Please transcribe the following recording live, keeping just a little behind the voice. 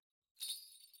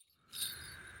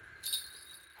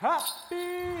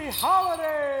Happy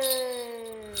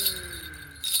Holidays!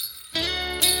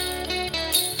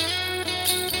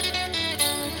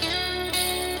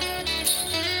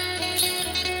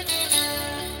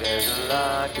 There's a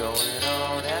lot going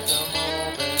on at the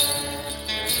moment.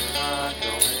 There's a lot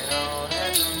going on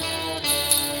at the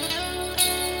moment.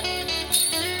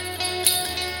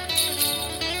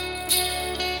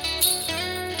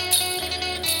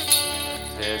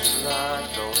 There's a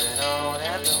lot going on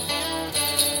at the moment.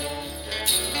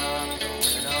 There's a lot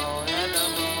going on at the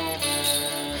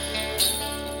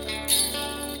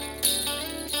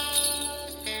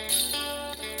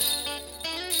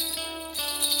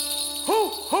Ho,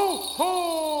 ho,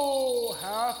 ho!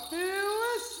 Happy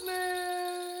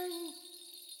listening!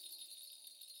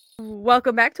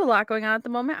 Welcome back to A Lot Going On at the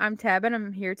Moment. I'm Tab, and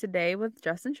I'm here today with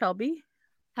Justin Shelby.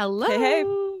 Hello. Hey.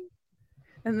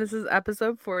 And this is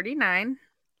episode 49.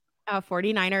 A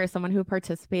 49er is someone who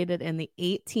participated in the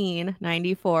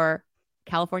 1894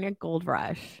 California Gold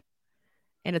Rush.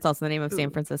 And it's also the name of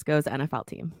San Francisco's NFL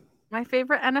team. My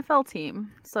favorite NFL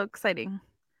team. So exciting.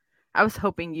 I was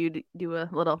hoping you'd do a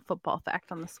little football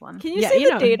fact on this one. Can you say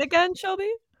the date again, Shelby?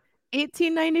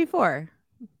 1894.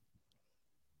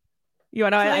 You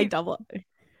want to know? I double.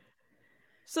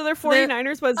 So their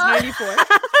 49ers was 94.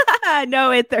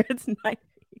 No, it's 90.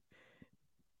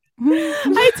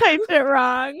 I typed it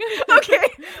wrong. Okay.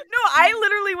 No, I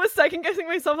literally was second guessing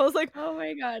myself. I was like, Oh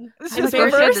my god. this I'm is like,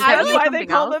 reverse. does that That's mean why they something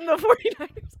call else? them the 49ers.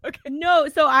 Okay. No,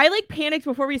 so I panicked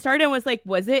before we started and was like,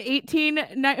 was it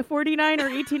 1849 or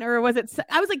 18 or was it?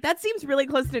 I was like, that seems really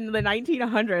close to the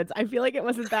 1900s. I feel like it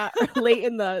wasn't that late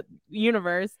in the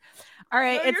universe. All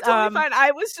right, No, you're totally fine.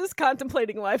 I was just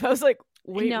contemplating life. I was like,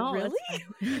 wait, no, really?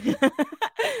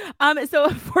 So a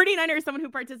 49er is someone who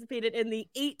participated in the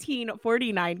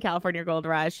 1849 California Gold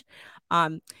Rush,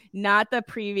 not the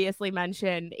previously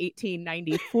mentioned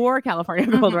 1894 California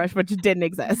Gold Rush, which didn't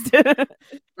exist.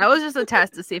 That was just a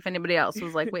test to see if anybody else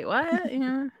was like, wait, what?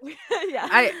 Yeah.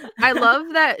 Yeah. I love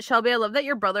that, Shelby. I love that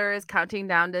your brother is counting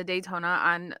down to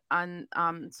Daytona on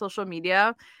social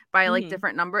media by like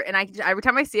different number. And I every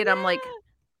time I see it, I'm like,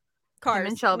 Cars. him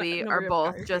and Shelby Number are of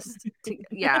both cars. just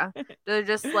they're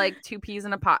just like two peas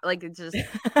in a pot. Like it's just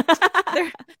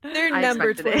They're I number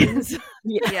expected it. twins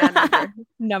yeah.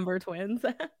 Number twins.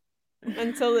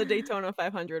 until the Daytona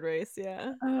 500 race.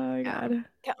 Yeah. Oh my god.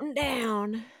 Counting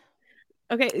down.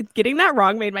 Okay, getting that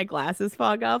wrong made my glasses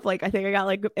fog up. Like I think I got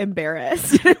like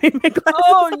embarrassed. It made my glasses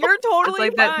Oh, fog. you're It's totally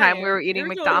like that time fine. we were eating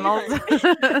You're totally McDonald's.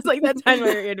 fine. It's like that time we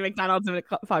were in McDonald's and it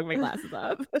fogged my glasses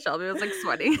up. Shelby was like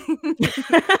sweating. Heat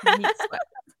sweat.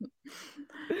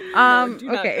 No, do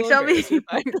not Okay, feel Shelby. embarrassed, you're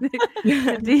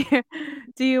fine.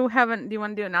 do you want to do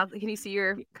an announcement? Can you see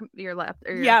your left?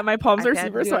 Or your Yeah, my palms are iPad?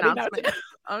 super Do sweaty now. announcement? Too.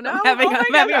 Oh no! I'm having, Oh my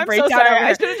I'm having God, a I'm so breakdown. sorry. over I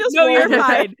here. should've just No, you're rolled.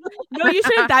 fine. No, you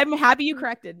should have. I'm happy you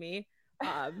corrected me.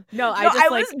 No, I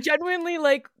just like. was genuinely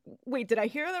like, wait, did I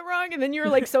hear that wrong? And then you were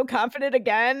like so confident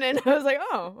again, and I was like,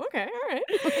 oh, okay, all right.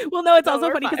 Well, no, it's No, also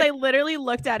we're funny because I fine. literally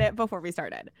looked at it before we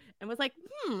started and was like,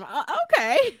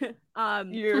 okay.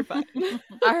 You're fine.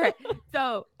 All right.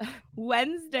 So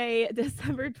Wednesday,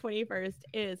 December 21st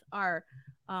is our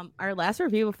last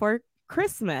review before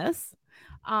Christmas.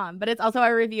 But it's also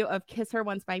our review of Kiss Her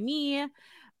Once by Me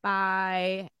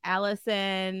by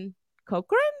Allison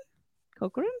Cochran.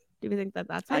 Do you think that's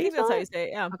how I you think that's spell how you it? say it.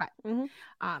 Yeah. Okay.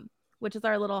 Mhm. Which is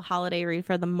our little holiday read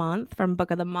for the month from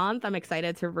Book of the Month. I'm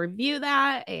excited to review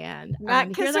that and Not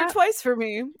hear kissed her that. twice for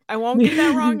me. I won't get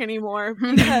that wrong anymore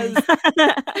because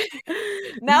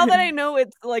now that I know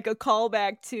it's like a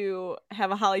callback to Have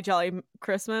a Holly Jolly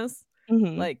Christmas,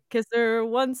 Mhm. like kiss her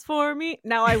once for me.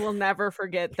 Now I will never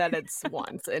forget that it's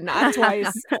once and not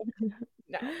twice.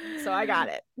 No. So I got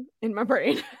it in my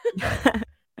brain.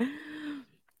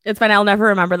 It's fine. I'll never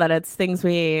remember that it's things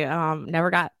we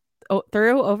never got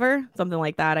over something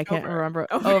like that. I can't Over. remember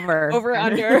Over. over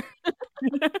Under.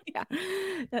 yeah.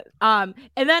 And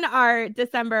then our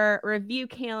December review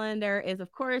calendar is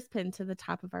of course pinned to the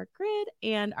top of our grid,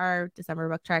 and our December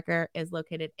book tracker is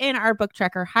located in our book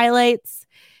tracker highlights.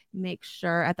 Make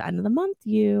sure at the end of the month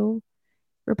you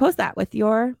repost that with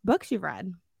your books you've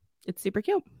read. It's super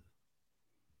cute.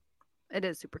 It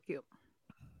is super cute.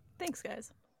 Thanks,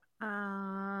 guys.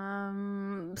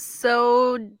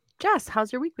 So Jess,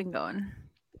 how's your week been going?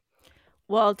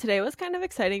 Well, today was kind of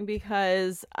exciting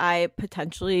because I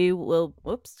potentially will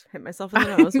hit myself in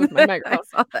the nose with my microphone. I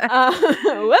saw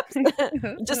that. Whoops.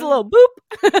 Just a little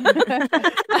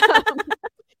boop.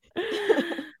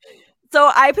 So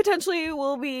I potentially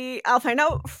I'll find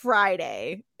out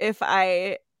Friday if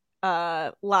I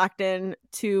locked in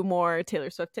 2 more Taylor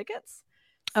Swift tickets.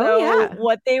 Oh, yeah.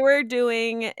 what they were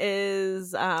doing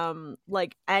is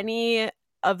like any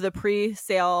of the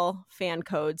pre-sale fan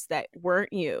codes that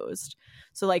weren't used.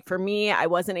 So like for me, I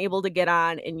wasn't able to get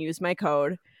on and use my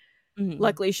code.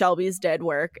 Luckily Shelby's did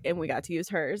work and we got to use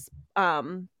hers.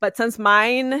 But since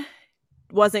mine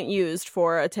wasn't used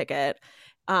for a ticket,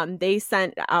 they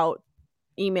sent out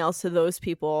emails to those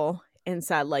people and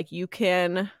said like you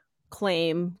can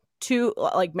claim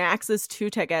like max is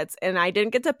 2 tickets, and I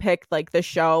didn't get to pick like the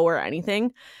show or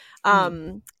anything.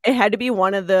 It had to be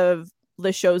one of the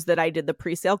shows that I did the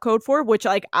pre-sale code for, which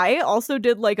like I also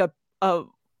did like a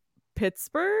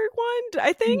Pittsburgh one,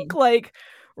 I think. Like,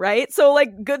 right? So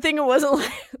like good thing it wasn't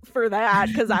like for that,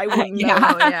 because I wouldn't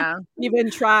have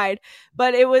even tried.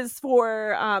 But it was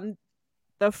for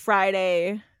the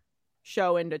Friday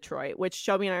show in Detroit, which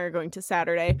Shelby and I are going to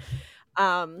Saturday.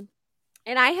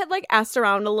 And I had like asked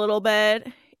around a little bit,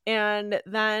 and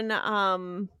then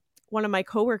one of my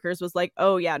coworkers was like,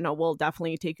 oh yeah, no, we'll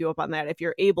definitely take you up on that if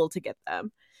you're able to get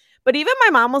them. But even my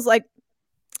mom was like,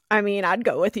 I mean, I'd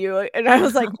go with you. And I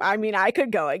was like, I mean, I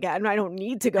could go again. I don't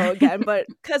need to go again. But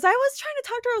because I was trying to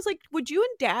talk to her, I was like, would you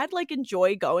and Dad like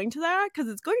enjoy going to that? Because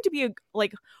it's going to be a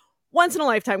like once in a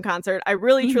lifetime concert. I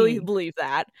really truly believe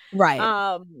that.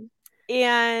 Right.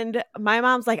 And my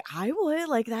mom's like, I would,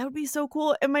 like, that would be so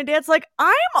cool. And my dad's like,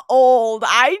 I'm old.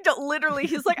 I don't, literally,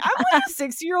 he's like, I'm like a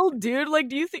 60-year-old dude. Like,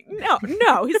 do you think, no.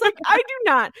 He's like, I do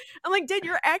not. I'm like, Dad,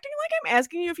 you're acting like I'm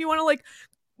asking you if you want to, like,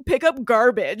 pick up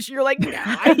garbage. You're like, nah,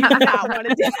 I do not want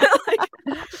to do that. Like,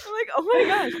 I'm like, oh my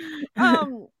gosh.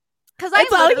 Because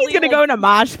it's not like he's gonna go in a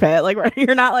mosh pit. Like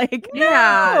you're not like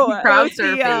crowd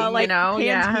surfing, like, you know,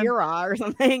 Pantera or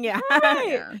something. Yeah.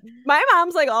 Right. My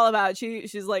mom's like all about it.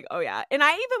 She's like, oh yeah. And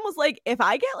I even was like, if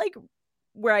I get like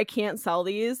where I can't sell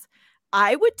these,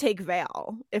 I would take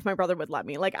Val if my brother would let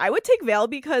me. Like I would take Val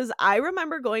because I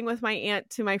remember going with my aunt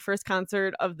to my first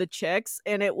concert of the Chicks,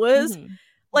 and it was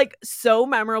like so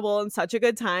memorable and such a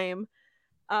good time.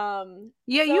 You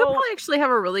would probably actually have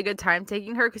a really good time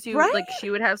taking her, because like she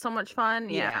would have so much fun.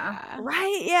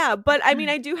 Right. Yeah. But I mean,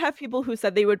 I do have people who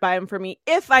said they would buy them for me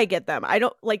if I get them. I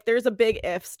don't like, there's a big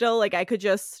if still. Like I could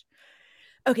just,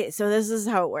 okay, so this is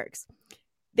how it works.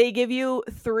 They give you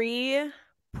 3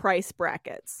 price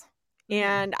brackets,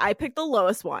 and I picked the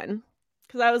lowest one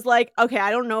because I was like, okay, I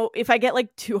don't know if I get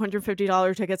like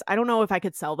 $250 tickets. I don't know if I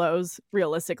could sell those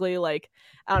realistically. Like,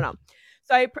 I don't know.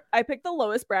 So I picked the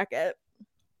lowest bracket.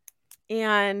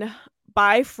 And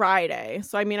by Friday,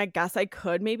 so I mean, I guess I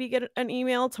could maybe get an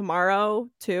email tomorrow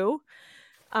too.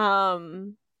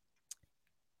 They'll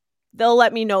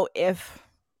let me know if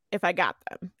I got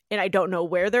them, and I don't know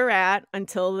where they're at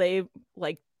until they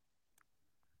like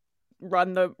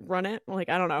run it. Like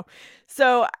I don't know,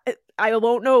 so I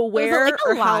won't know where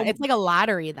or how. It's like a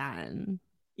lottery then.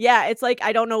 Yeah, it's like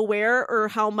I don't know where or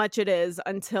how much it is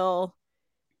until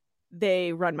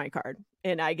they run my card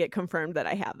and I get confirmed that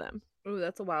I have them. Ooh,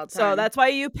 that's a wild time. So that's why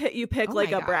you pick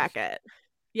like a bracket.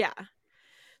 Yeah.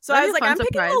 So I was like, I'm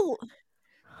picking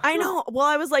I know. Well,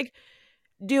 I was like,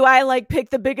 do I like pick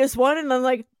the biggest one and then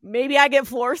like maybe I get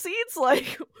floor seats?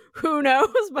 Like who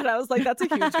knows? But I was like, that's a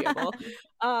huge gamble.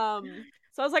 So I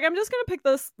was like, I'm just gonna pick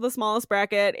the smallest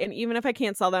bracket, and even if I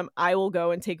can't sell them, I will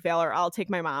go and take Val, or I'll take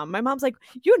my mom. My mom's like,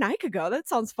 you and I could go. That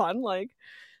sounds fun. Like,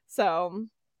 so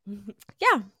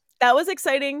yeah. That was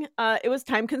exciting. It was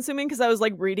time consuming because I was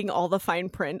like reading all the fine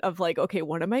print of like, okay,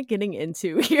 what am I getting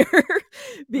into here?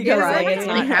 Because like, it's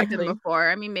not happened before.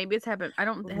 I mean, maybe it's happened.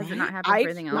 Has it not happened for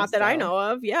anything else? Not that I know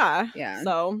of. Yeah.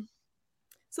 So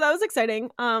that was exciting.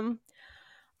 Other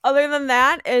than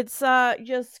that, it's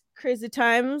just crazy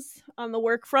times on the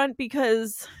work front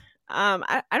because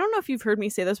I don't know if you've heard me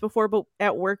say this before, but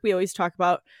at work we always talk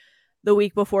about the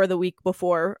week before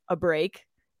a break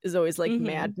is always like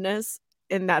madness.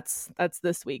 And that's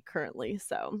this week currently.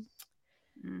 So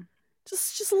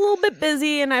just a little bit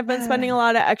busy, and I've been spending a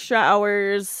lot of extra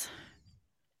hours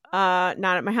not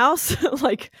at my house.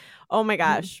 Like, oh my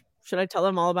gosh. Should I tell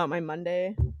them all about my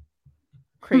Monday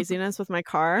craziness with my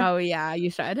car? Oh yeah,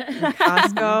 you should.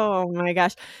 Costco. Oh my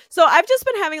gosh. So I've just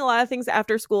been having a lot of things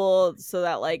after school so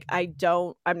that like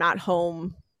I'm not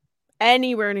home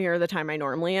anywhere near the time I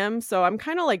normally am. So I'm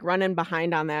kind of like running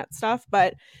behind on that stuff.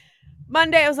 But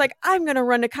Monday, I was like, I'm going to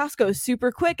run to Costco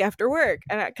super quick after work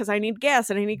because I need gas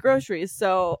and I need groceries.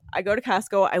 So I go to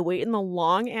Costco. I wait in the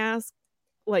long ass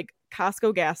like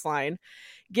Costco gas line,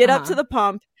 get up to the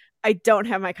pump. I don't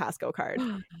have my Costco card,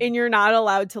 and you're not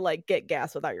allowed to like get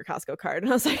gas without your Costco card. And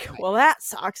I was like, well, that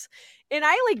sucks. And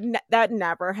I like that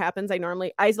never happens. I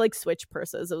like switch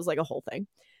purses. It was like a whole thing.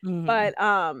 But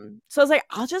so I was like,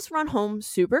 I'll just run home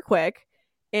super quick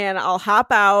and I'll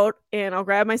hop out and I'll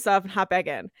grab my stuff and hop back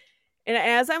in. And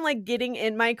as I'm like getting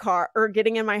in my car or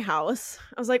getting in my house,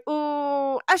 I was like,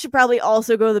 oh, I should probably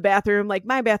also go to the bathroom. Like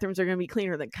my bathrooms are going to be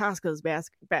cleaner than Costco's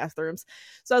bathrooms.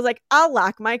 So I was like, I'll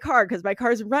lock my car because my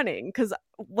car's running, because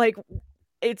like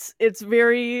it's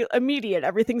very immediate.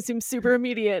 Everything seems super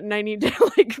immediate and I need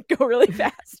to like go really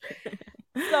fast.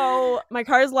 So my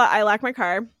car is I lock my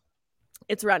car.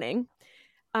 It's running.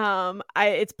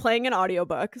 It's playing an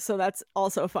audiobook, so that's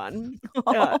also fun.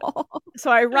 So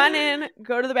I run in,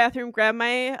 go to the bathroom, grab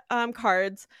my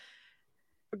cards,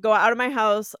 go out of my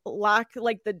house, lock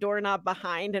like the doorknob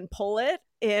behind and pull it,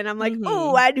 and I'm like,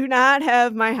 oh, I do not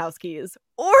have my house keys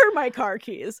or my car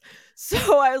keys.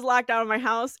 So I was locked out of my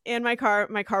house and my car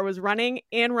was running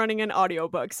and running an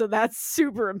audiobook, so that's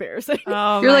super embarrassing.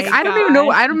 Oh, You're like, I don't even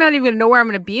know, I'm not even know where I'm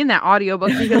going to be in that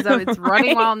audiobook because it's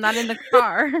running while I'm not in the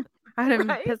car. I'm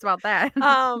pissed about that.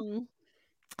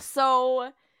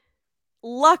 So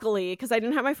luckily, because I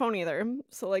didn't have my phone either,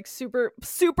 so like super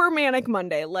manic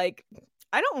Monday. Like,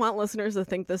 I don't want listeners to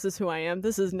think this is who I am.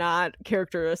 This is not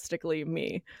characteristically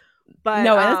me. But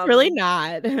no, it's really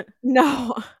not.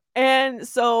 No. And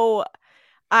so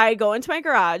I go into my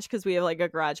garage because we have like a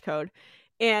garage code,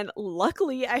 and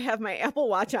luckily I have my Apple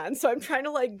Watch on, so I'm trying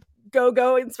to like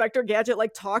Go Inspector Gadget,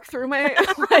 like talk through my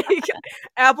like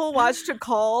Apple Watch to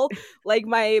call like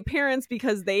my parents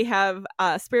because they have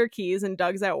spare keys and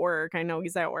Doug's at work. I know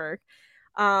he's at work.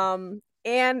 And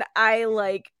I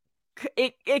like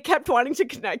it kept wanting to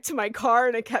connect to my car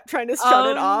and it kept trying to shut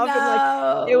it off. No.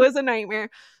 And like it was a nightmare.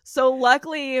 So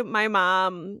luckily my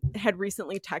mom had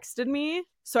recently texted me.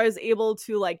 So I was able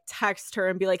to like text her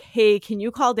and be like, hey, can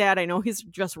you call Dad? I know he's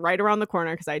just right around the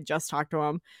corner because I just talked to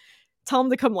him. Tell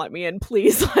him to come let me in,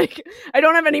 please. Like, I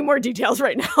don't have any more details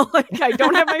right now. Like, I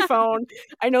don't have my phone.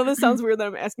 I know this sounds weird that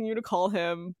I'm asking you to call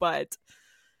him, but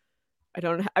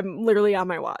I'm literally on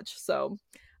my watch. So,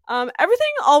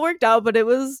 everything all worked out, but it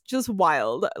was just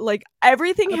wild. Like,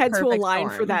 everything had to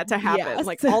align for that to happen. Yes.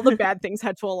 Like, all the bad things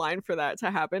had to align for that to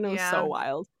happen. It was so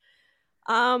wild.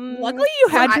 Luckily you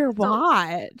had your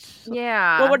watch.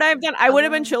 Yeah. Well, what I've done, I would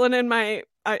have been chilling in my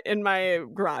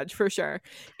garage for sure.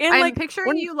 And I'm like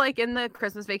picturing you like in the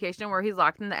Christmas Vacation where he's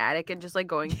locked in the attic and just like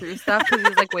going through stuff because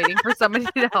he's like waiting for somebody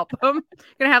to help him.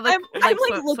 Gonna have I'm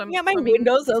looking at my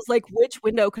windows. I was like, which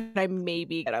window could I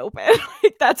maybe get open?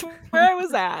 Like, that's where I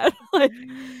was at. Like,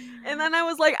 and then I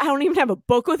was like, I don't even have a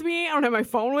book with me. I don't have my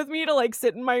phone with me to like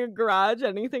sit in my garage.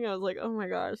 Anything. I was like, oh my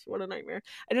gosh, what a nightmare.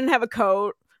 I didn't have a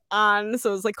coat on,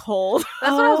 so it was like cold.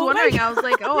 That's what I was wondering. I was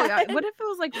like, oh, what if it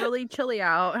was like really chilly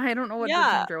out? I don't know what the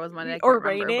temperature was Monday. Or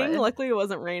raining. Luckily it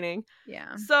wasn't raining.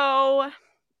 Yeah. So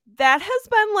that has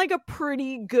been like a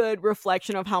pretty good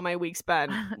reflection of how my week's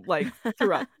been like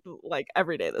throughout like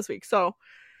every day this week. So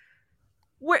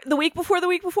the week before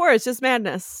it's just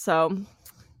madness. So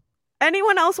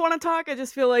anyone else want to talk? I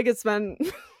just feel like it's been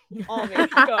all me.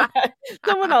 Go ahead.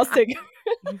 Someone else take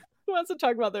who wants to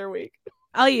talk about their week?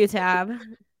 I'll you, Tab.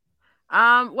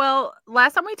 Well,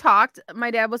 last time we talked,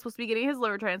 my dad was supposed to be getting his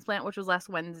liver transplant, which was last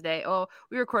Wednesday. Oh,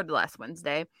 we recorded last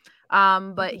Wednesday.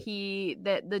 But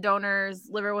the donor's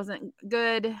liver wasn't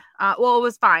good. Well, it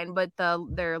was fine, but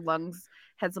their lungs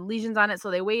had some lesions on it, so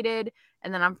they waited.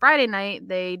 And then on Friday night,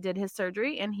 they did his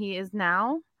surgery, and he is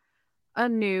now a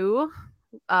new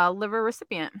liver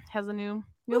recipient. Has a new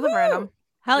liver in him.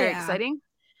 Hell Very yeah. exciting.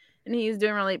 And he's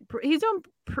doing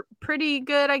pretty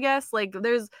good, I guess. Like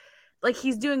there's like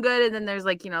he's doing good, and then there's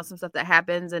like, you know, some stuff that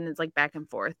happens and it's like back and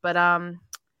forth. But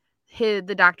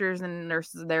the doctors and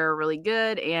nurses there are really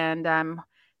good, and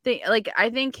I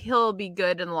think he'll be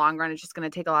good in the long run. It's just going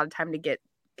to take a lot of time to get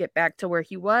back to where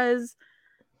he was,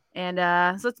 and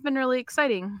so it's been really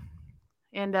exciting.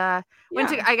 And I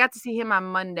got to see him on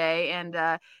Monday,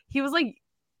 and he was like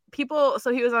he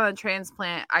was on a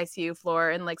transplant ICU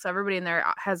floor, and like so everybody in there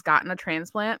has gotten a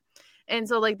transplant. And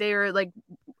so like they were like,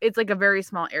 it's like a very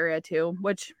small area too,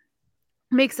 which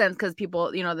makes sense because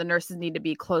people, you know, the nurses need to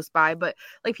be close by. But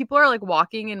like people are like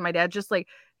walking, and my dad's just like,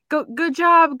 good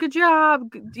job,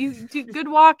 you do good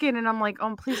walking. And I'm like,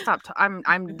 oh, please stop.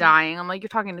 I'm dying. I'm like, you're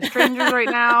talking to strangers right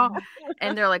now,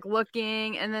 and they're like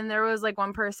looking. And then there was like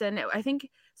one person, I think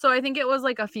it was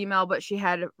like a female, but she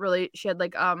had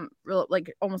like real,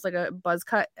 like almost like a buzz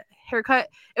cut haircut.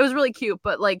 It was really cute,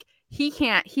 but like he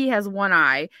has one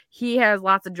eye, he has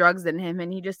lots of drugs in him,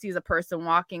 and he just sees a person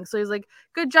walking. So he's like,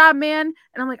 good job, man.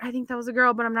 And I'm like, I think that was a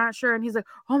girl, but I'm not sure. And he's like,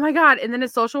 oh my God. And then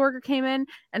his social worker came in,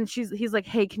 and he's like,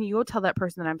 hey, can you go tell that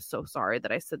person that I'm so sorry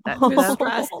that I said that to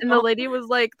them? And the lady was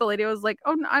like, oh,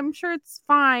 I'm sure it's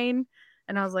fine.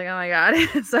 And I was like, oh my God.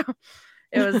 So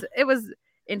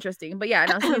it interesting. But yeah,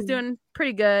 no, so he's doing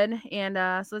pretty good,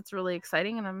 and so it's really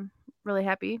exciting, and I'm really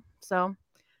happy. So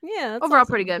Yeah, that's overall,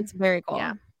 awesome. pretty good. It's very cool.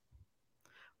 Yeah.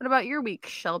 What about your week,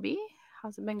 Shelby?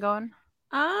 How's it been going?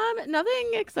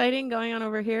 Nothing exciting going on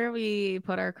over here. We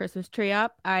put our Christmas tree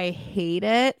up. I hate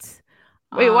it.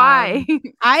 Wait, why?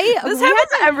 This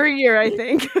happens every year, I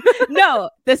think. No,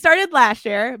 this started last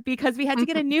year because we had to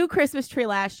get a new Christmas tree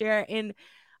last year, and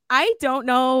I don't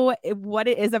know what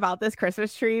it is about this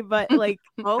Christmas tree, but like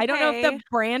I don't know if the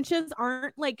branches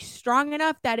aren't like strong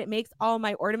enough that it makes all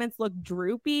my ornaments look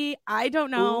droopy. I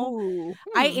don't know. Ooh.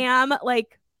 I am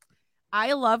like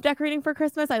I love decorating for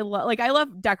Christmas. I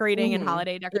love decorating and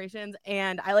holiday decorations,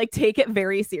 and I like take it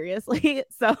very seriously.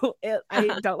 So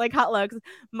I don't like hot looks.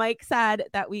 Mike said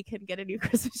that we can get a new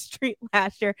Christmas tree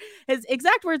last year. His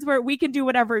exact words were, "We can do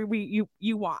whatever you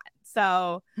want."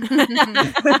 So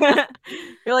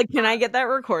You're like, can I get that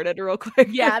recorded real quick?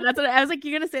 yeah, that's what I was like.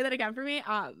 You're gonna say that again for me.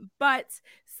 But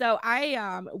so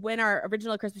I when our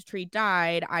original Christmas tree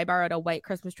died, I borrowed a white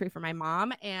Christmas tree for my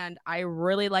mom, and I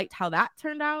really liked how that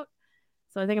turned out.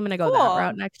 So I think I'm gonna go that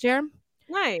route next year.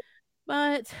 Nice.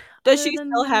 But does she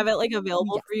still have it like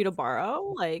available for you to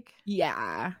borrow? Like,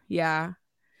 yeah. She nice.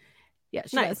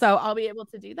 does. So I'll be able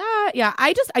to do that. Yeah,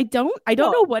 I don't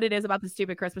know what it is about the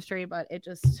stupid Christmas tree, but it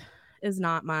just is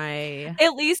not my.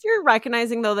 At least you're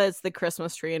recognizing though that it's the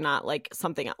Christmas tree and not like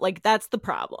something else. Like that's the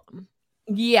problem.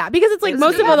 Yeah, because it's like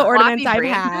most of all the ornaments I've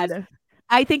had.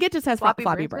 I think it just has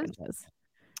floppy branches.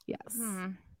 Yes.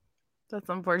 That's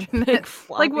unfortunate.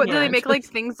 Like, what do they make like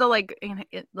things to like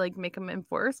make them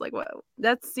enforce? Like, what?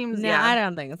 That seems. No, I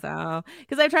don't think so.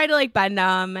 Because I tried to like bend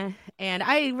them, and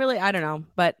I don't know.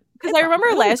 But because I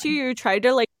remember last year you tried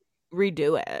to like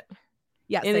redo it.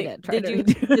 Yes, and I did.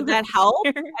 Did that help?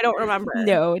 I don't remember.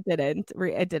 No, it didn't.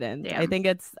 It didn't. Damn. I think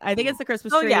it's the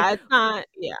Christmas tree. Oh yeah, it's not.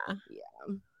 Yeah.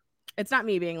 It's not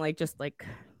me being like just like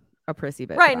a prissy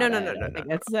bitch. Right? No. I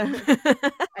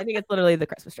think it's literally the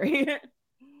Christmas tree.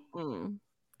 Well,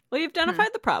 you've identified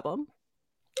the problem.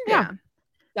 Yeah.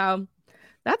 So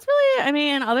that's really, I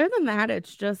mean, other than that,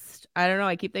 it's just, I don't know.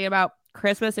 I keep thinking about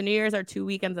Christmas and New Year's are 2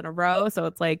 weekends in a row. So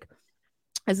it's like,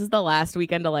 this is the last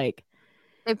weekend to like,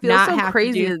 it feels so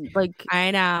crazy. Like,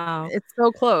 I know. It's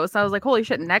so close. I was like, holy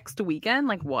shit, next weekend?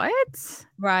 Like, what?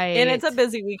 Right. And it's a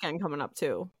busy weekend coming up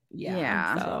too.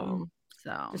 Yeah. So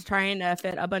just trying to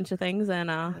fit a bunch of things in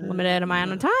a limited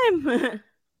amount of time.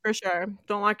 For sure.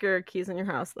 Don't lock your keys in your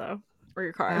house though, or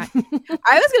your car. I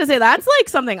was gonna say that's like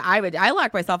something I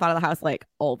lock myself out of the house like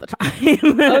all the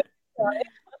time.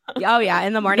 Oh yeah,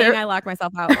 in the morning I lock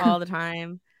myself out all the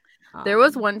time. There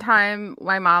was one time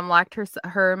my mom locked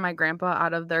her and my grandpa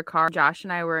out of their car. Josh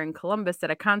and I were in Columbus at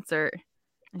a concert,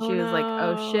 and she was like,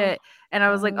 "Oh shit!" And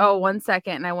I was like, "Oh, 1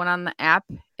 second." And I went on the app,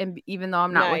 and even though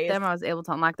I'm not with them, I was able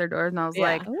to unlock their doors. And I was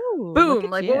like, "Boom!"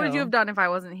 Like, what would you have done if I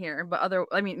wasn't here? But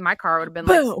my car would have been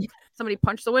like, somebody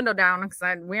punched the window down because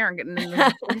we aren't getting in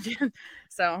the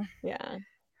So yeah,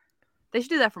 they should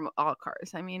do that for all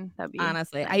cars. I mean, that'd be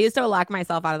honestly. nice. I used to lock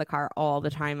myself out of the car all the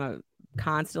time.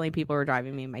 Constantly, people were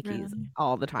driving me my keys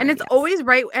all the time, and it's always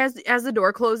right as the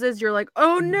door closes. You're like,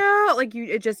 "Oh no!" Like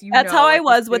That's how I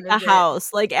was with the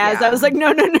house. Like I was like,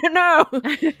 no.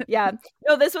 Yeah,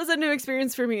 no, this was a new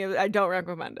experience for me. I don't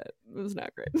recommend it. It was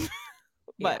not great.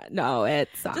 But no,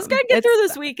 it's just gotta get through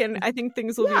this week, and I think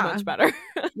things will be much better.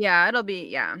 Yeah, it'll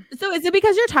be So is it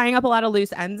because you're tying up a lot of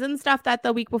loose ends and stuff that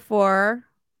the week before?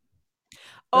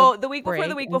 The week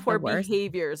before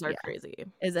behaviors are crazy.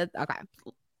 Is it okay?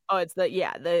 Oh, it's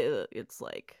it's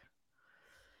like,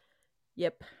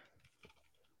 yep.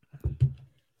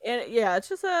 And yeah, it's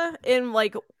just in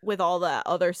like with all the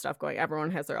other stuff going,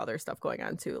 everyone has their other stuff going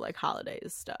on too, like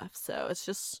holidays stuff. So it's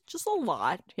just a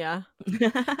lot, yeah.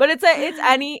 But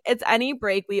it's any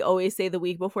break. We always say the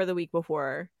week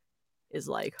before is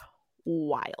like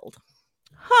wild.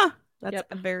 Huh. That's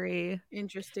very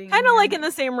interesting. Kind of like in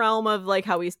the same realm of like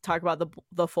how we talk about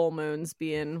the full moons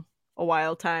being a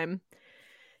wild time.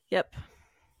 Yep.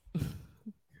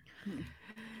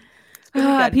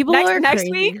 People are next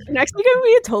crazy. week. Next week I'm gonna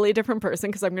be a totally different person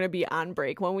because I'm gonna be on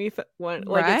break when it's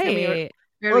gonna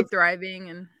be thriving,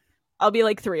 and I'll be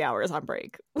like 3 hours on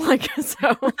break. Like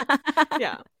so,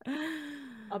 yeah.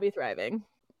 I'll be thriving.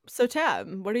 So Tab,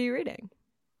 what are you reading?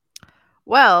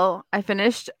 Well, I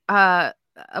finished a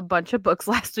bunch of books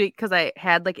last week because I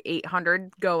had like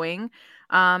 800 going.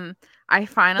 I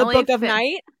finally the Book of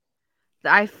Night.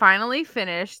 I finally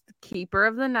finished Keeper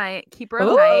of Night.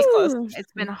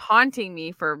 It's been haunting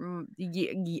me for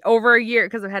over a year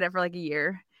because I've had it for like a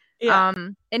year. Yeah.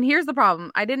 And here's the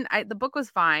problem. The book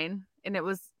was fine and it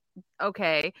was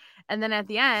okay. And then at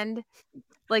the end,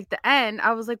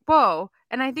 I was like, whoa.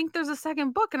 and I think there's a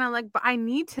second book, and I'm like, but I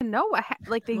need to know what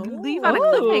like they leave on a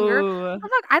cliffhanger. Ooh. I'm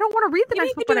like, I don't want to read the Maybe next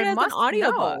you book, could but do it I as must an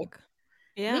audiobook. know.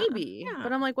 Yeah. Maybe, Yeah.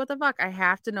 but I'm like, what the fuck? I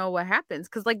have to know what happens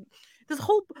because like this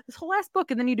whole last book,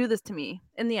 and then you do this to me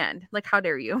in the end. Like, how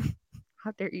dare you?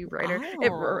 How dare you, writer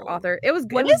or Wow. author? It was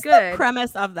What it was is the good.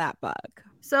 premise of that book?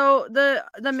 So the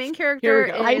main character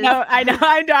go. is I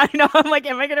know. I'm like,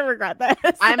 am I gonna regret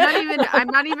this? I'm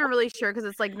not even really sure because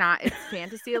it's like it's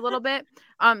fantasy a little bit.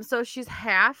 So she's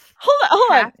half. Hold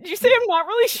on. half- Did you say I'm not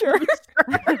really sure?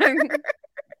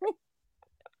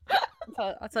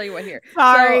 I'll tell you what here.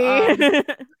 Sorry.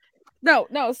 So,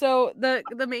 no. So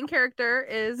the main character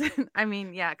is, I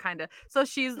mean, yeah, kind of. So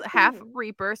she's half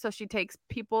Reaper. So she takes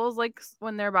people's like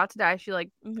when they're about to die, she like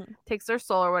takes their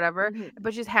soul or whatever.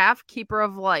 But she's half Keeper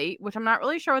of Light, which I'm not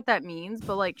really sure what that means.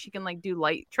 But like she can like do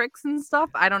light tricks and stuff.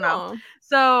 I don't know. Oh.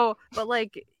 So, but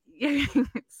like,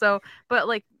 but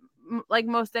like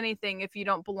most anything, if you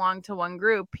don't belong to one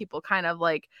group, people kind of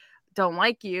like don't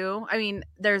like you. I mean,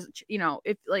 there's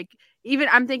if like even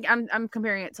I'm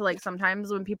comparing it to like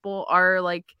sometimes when people are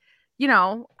like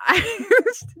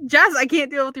Jess, I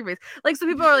can't deal with your face. Like, so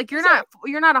people are like, you're not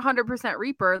 100%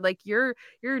 Reaper. Like, you're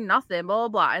nothing, blah, blah,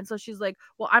 blah. And so she's like,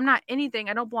 well, I'm not anything.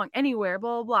 I don't belong anywhere,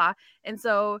 blah, blah, blah. And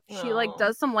so she like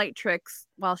does some light tricks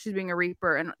while she's being a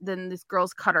Reaper. And then these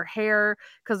girls cut her hair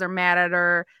because they're mad at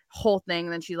her, whole thing.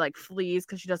 And then she like flees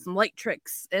because she does some light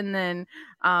tricks. And then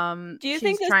Do you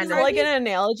think this is like an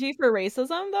analogy for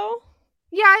racism though?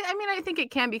 Yeah, I mean, I think it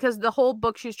can, because the whole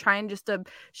book she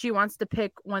wants to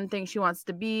pick one thing she wants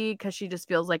to be because she just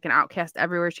feels like an outcast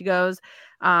everywhere she goes.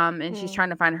 And she's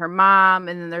trying to find her mom,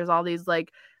 and then there's all these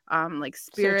like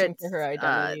spirits, searching for her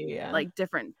identity, like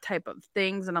different type of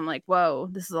things, and I'm like, whoa,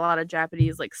 this is a lot of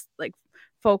Japanese like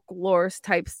folklore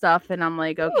type stuff, and I'm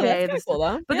like, okay, that's cool,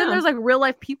 though. But then there's like real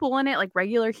life people in it, like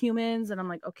regular humans, and I'm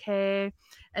like, okay,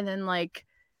 and then like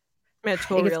it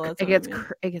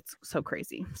gets so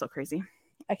crazy.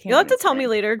 I can't. You'll have to tell me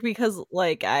later, because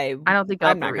like I don't think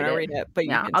I'm not gonna read it, but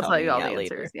yeah, you can I'll tell you all the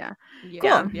later. answers. Yeah,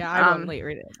 cool. Yeah, I won't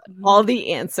read it. All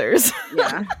the answers.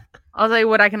 Yeah, I'll tell you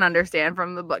what I can understand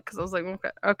from the book, because I was like,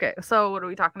 okay. So what are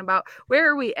we talking about? Where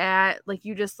are we at? Like,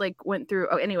 you just like went through.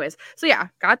 Oh, anyways. So yeah,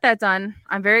 got that done.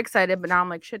 I'm very excited, but now I'm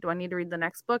like, shit. Do I need to read the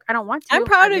next book? I don't want to. I'm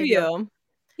proud of you.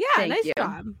 Yeah, nice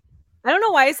job. I don't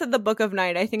know why I said the Book of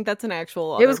Night. I think that's an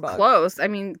actual. It was book. close. I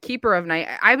mean, Keeper of Night.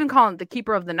 I've been calling it the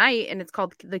Keeper of the Night, and it's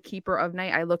called the Keeper of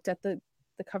Night. I looked at the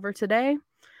cover today,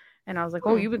 and I was like,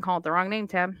 "Oh, you've been calling it the wrong name,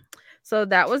 Tab." So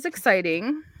that was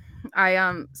exciting.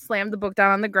 I slammed the book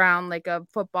down on the ground like a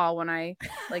football when I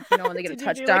when they get a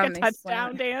touchdown. Like a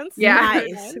touchdown dance. Yeah,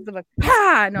 nice.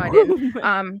 No, I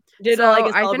didn't. Did so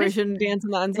like a I celebration dance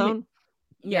in the end zone?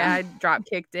 Yeah, I drop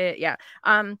kicked it. Yeah.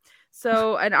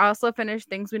 So, and I also finished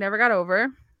Things We Never Got Over.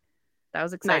 That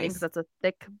was exciting because that's a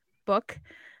thick book.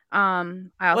 I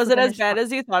also was it as bad as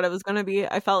you thought it was going to be?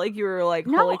 I felt like you were like,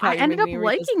 no, holy cow, I ended up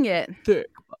liking it. Thick.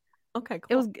 Okay,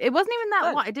 cool. It wasn't even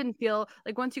that long. It didn't feel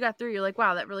like, once you got through, you're like,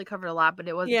 wow, that really covered a lot, but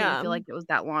it didn't feel like it was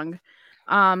that long.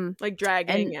 Like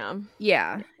dragging,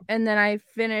 yeah. And then I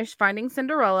finished Finding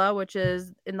Cinderella, which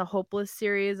is in the Hopeless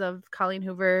series of Colleen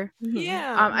Hoover.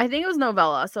 Yeah. I think it was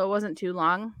novella, so it wasn't too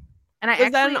long. And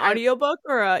was that an audiobook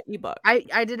or an ebook?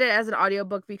 I did it as an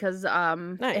audiobook because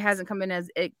it hasn't come in as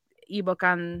ebook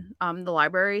on the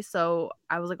library. So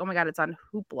I was like, oh my god, it's on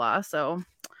Hoopla. So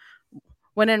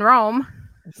when in Rome.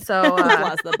 So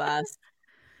Hoopla's the best.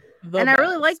 I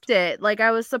really liked it. Like,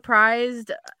 I was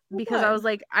surprised because I was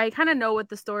like, I kind of know what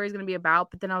the story is going to be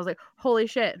about, but then I was like, holy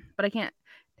shit, but I can't.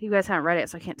 You guys haven't read it,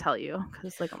 so I can't tell you, because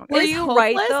it's like, oh my god. Were you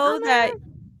right though that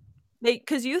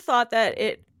because you thought that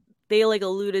they like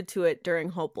alluded to it during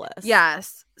Hopeless?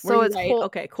 Yes. So it's right?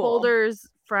 Okay, cool. Holder's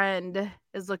friend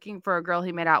is looking for a girl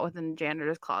he made out with in the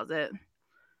janitor's closet.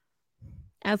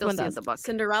 As one does. The book.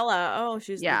 Cinderella. Oh,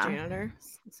 she's the janitor.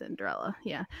 Cinderella.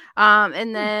 Yeah.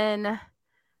 And then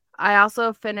I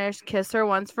also finished Kiss Her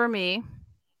Once for Me.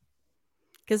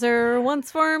 Kiss Her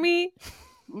Once for Me.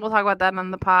 We'll talk about that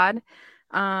on the pod.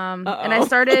 And I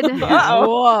started.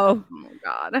 Whoa. Oh my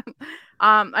god.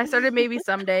 I started Maybe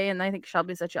Someday, and I think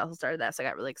Shelby said she also started that, so I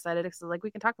got really excited because I was like,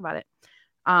 we can talk about it.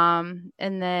 And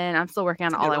then I'm still working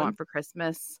on All I Want for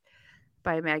Christmas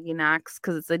by Maggie Knox,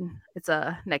 because it's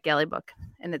a NetGalley book,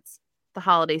 and it's the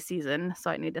holiday season,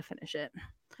 so I need to finish it.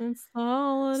 It's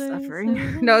holiday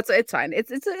season. No, it's fine.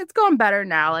 It's going better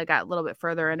now. I got a little bit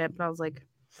further in it, but I was like,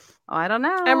 oh, I don't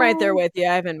know. I'm right there with you.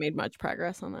 I haven't made much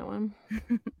progress on that one.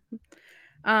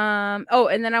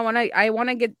 And then I want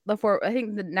to get I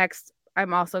think the next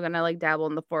I'm also gonna like dabble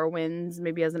in the Four Winds,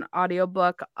 maybe as an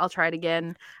audiobook. I'll try it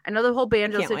again. I know the whole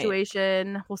banjo can't wait.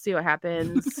 situation. We'll see what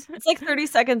happens. It's like 30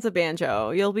 seconds of banjo.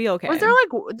 You'll be okay. Was there like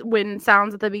wind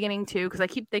sounds at the beginning too? Because I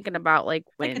keep thinking about like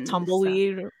like wind a stuff.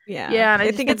 tumbleweed? Yeah. Yeah, and I I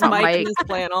just think think it's about Mike and Mike. his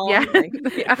flannel. Yeah. Like-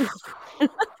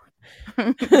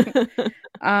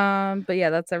 But yeah,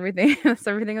 that's everything. That's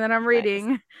everything that I'm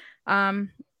reading.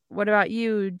 What about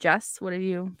you, Jess? What have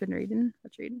you been reading?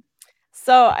 What you reading?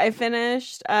 So I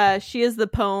finished She Is the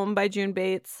Poem by June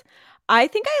Bates. I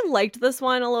think I liked this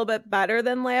one a little bit better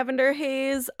than Lavender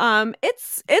Haze.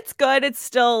 It's good. It's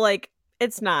still like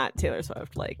it's not Taylor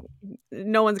Swift. Like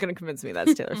no one's gonna convince me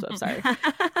that's Taylor Swift. Sorry.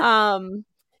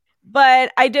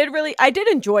 But I did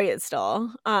enjoy it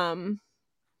still.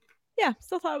 Yeah,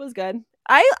 still thought it was good.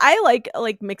 I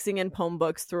like mixing in poem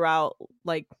books throughout,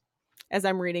 like as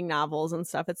I'm reading novels and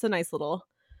stuff. It's a nice little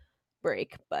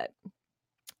break. But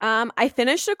I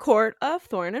finished A Court of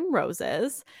Thorn and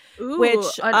Roses, Ooh,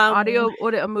 which an audio,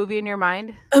 a movie in your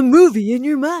mind? a movie in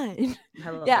your mind. I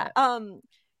love Yeah. that.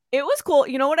 It was cool.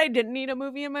 You know what? I didn't need a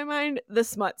movie in my mind. The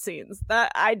smut scenes.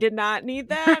 That I did not need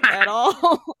that at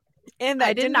all. And that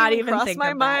I did didn't not even even cross think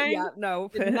my of mind. that. Yeah, no.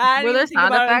 Did not Were even there think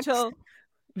sound about effects? it until.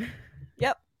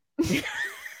 Yep.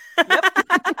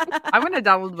 I'm gonna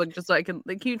download the book just so I can.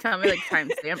 Like, can you tell me like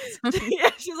timestamps? Yeah,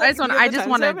 she's like, I just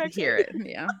want to hear it.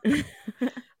 Yeah.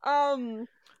 Luckily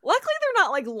they're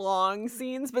not like long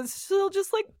scenes, but still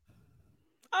just like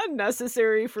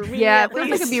unnecessary for me. Yeah, at it feels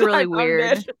like it'd least. be really I found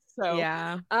weird. it. So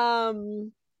Yeah.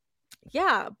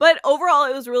 yeah, but overall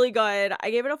it was really good. I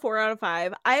gave it a 4 out of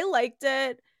 5. I liked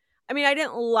it. I mean, I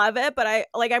didn't love it, but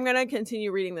I'm gonna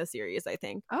continue reading the series, I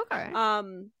think. Okay.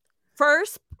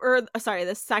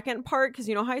 The second part, because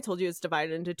you know how I told you it's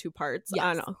divided into 2 parts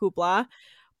Yes. on Hoopla.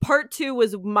 Part 2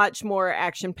 was much more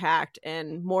action packed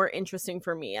and more interesting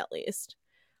for me, at least.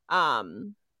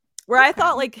 Where I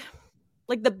thought like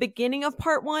the beginning of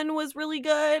part 1 was really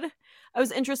good. I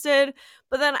was interested,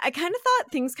 but then I kind of thought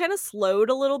things kind of slowed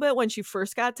a little bit when she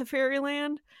first got to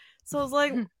Fairyland. So I was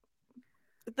like,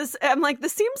 this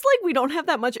seems like we don't have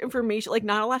that much information. Like,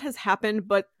 not a lot has happened,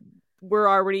 but we're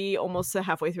already almost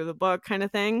halfway through the book, kind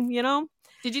of thing, you know?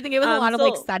 Did you think it was a lot of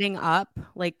like setting up,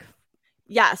 like?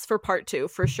 Yes, for part 2,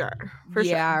 for sure. For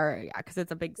sure. Yeah, because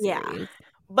it's a big series. Yeah.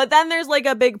 But then there's like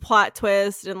a big plot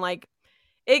twist, and like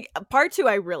part 2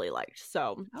 I really liked.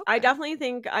 So I definitely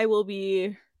think I will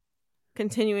be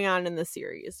continuing on in the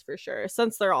series for sure,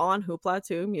 since they're all on Hoopla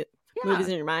too. Movies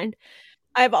in your mind.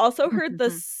 I've also heard the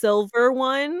silver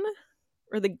one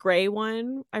or the gray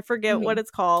one. I forget what it's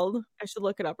called. I should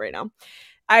look it up right now.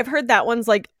 I've heard that one's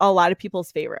like a lot of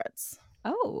people's favorites.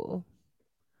 Oh.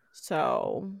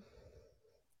 So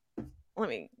let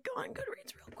me go on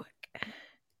Goodreads real quick.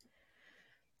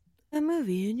 A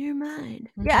movie in your mind.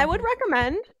 Yeah, I would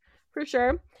recommend for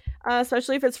sure.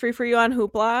 Especially if it's free for you on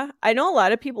Hoopla. I know a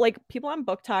lot of people, like people on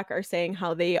Book Talk, are saying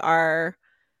how they are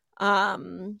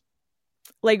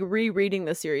like rereading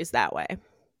the series that way.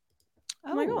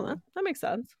 I'm like, oh, that makes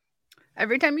sense.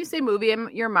 Every time you say movie in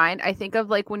your mind, I think of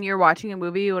like when you're watching a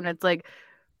movie when it's like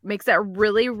makes that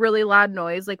really, really loud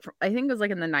noise. Like I think it was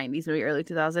like in the 90s, maybe early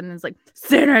 2000s. And it's like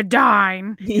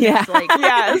Cinedyne. Yeah. Like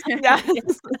yes.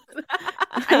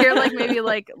 I hear like maybe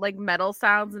like metal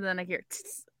sounds, and then I hear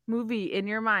movie in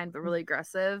your mind, but really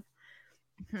aggressive.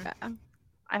 Yeah.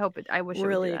 I wish really it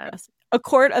would do that. aggressive. A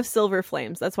Court of Silver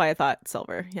Flames. That's why I thought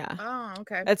silver. Yeah. Oh,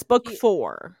 okay. It's book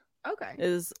 4. Okay.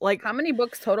 Is like how many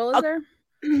books total is there?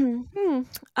 I didn't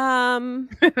know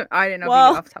if you knew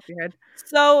off the top of your head.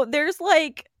 So there's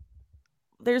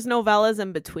novellas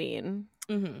in between.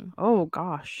 Mm-hmm. Oh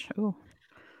gosh. Oh.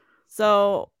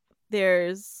 So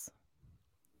there's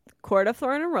Court of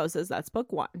Thorn and Roses. That's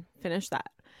book 1. Finish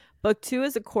that. Book 2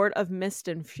 is A Court of Mist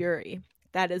and Fury.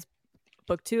 That is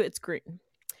book 2. It's green.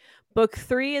 Book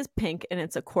 3 is pink, and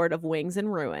it's A Court of Wings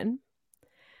and Ruin.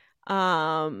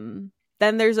 Then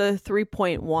there's a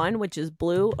 3.1, which is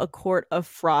blue, A Court of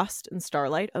Frost and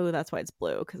Starlight. Oh, that's why it's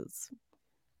blue, because it's.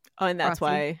 Oh, and that's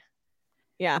Frosty. why.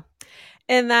 Yeah.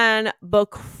 And then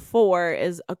book 4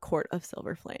 is A Court of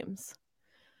Silver Flames.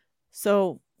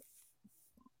 So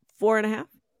 4.5.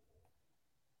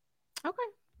 Okay.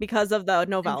 Because of the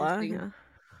novella. Interesting.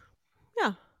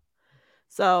 Yeah.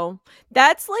 So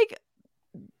that's like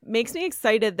makes me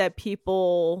excited that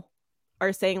people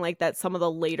are saying like that some of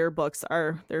the later books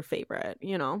are their favorite,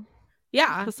 you know?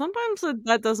 Yeah. Because sometimes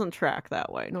that doesn't track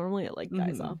that way. Normally it like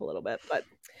dies off a little bit. But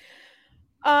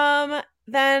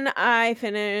then I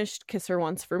finished Kiss Her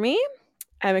Once for Me.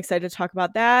 I'm excited to talk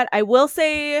about that. I will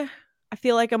say I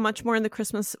feel like I'm much more in the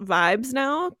Christmas vibes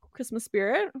now, Christmas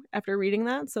spirit after reading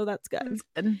that. So that's good.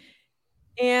 Good.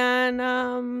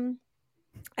 And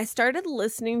I started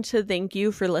listening to Thank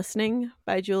You for Listening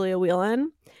by Julia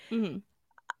Whelan. Mm-hmm.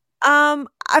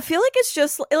 I feel like it's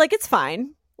just like it's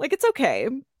fine. Like it's okay.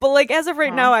 But like as of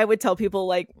right now, I would tell people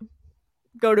like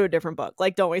go to a different book.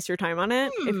 Like don't waste your time on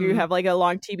it if you have like a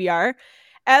long TBR.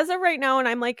 As of right now, and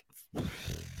I'm like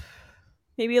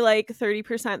maybe like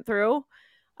 30% through,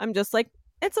 I'm just like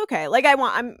it's okay. Like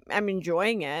I'm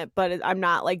enjoying it, but I'm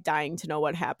not like dying to know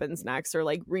what happens next or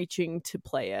like reaching to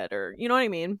play it or you know what I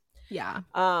mean? Yeah.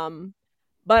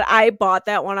 But I bought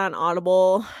that one on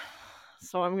Audible.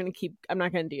 So I'm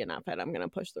not gonna DNF it. I'm gonna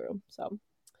push through. So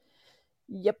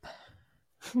yep.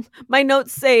 My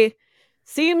notes say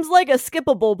seems like a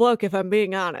skippable book if I'm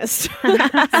being honest.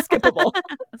 Skippable.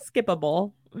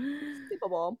 Skippable.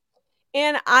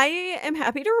 And I am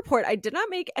happy to report I did not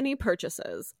make any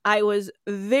purchases. I was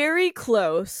very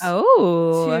close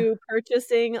to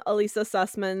purchasing Elisa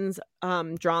Sussman's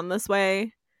Drawn This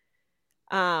Way.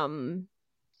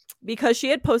 Because she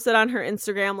had posted on her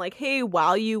Instagram like, hey,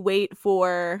 while you wait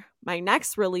for my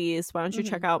next release, why don't you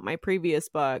check out my previous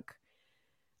book,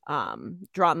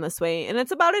 Drawn This Way. And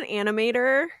it's about an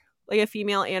animator, like a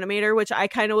female animator, which I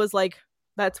kind of was like,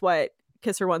 that's what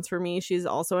Kiss Her Once for me. She's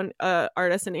also an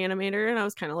artist and animator. And I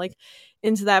was kind of like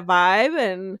into that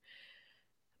vibe.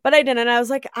 But I didn't. I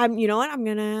was like, you know what? I'm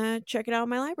going to check it out in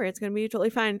my library. It's going to be totally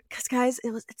fine. Because guys,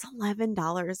 it's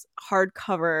 $11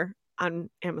 hardcover on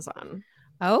Amazon.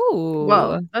 Oh,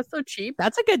 whoa, that's so cheap.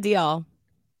 That's a good deal.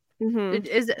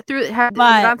 Is it through? Is it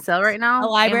on sale right now? A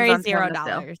library Amazon's having a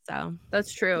 $0. sale. So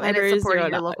that's true, Library and it's supporting $0.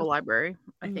 your local library.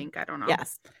 I think. I don't know.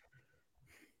 Yes.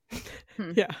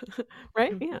 Yeah.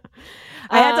 Right. Yeah.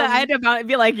 I had to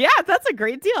be like, yeah, that's a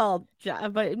great deal,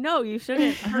 but no, you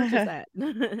shouldn't purchase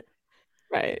it.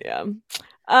 Right. Yeah.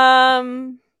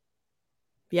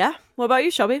 Yeah. What about you,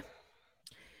 Shelby?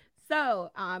 So,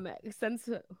 since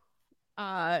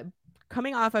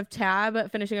coming off of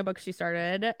Tab, finishing a book she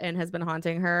started and has been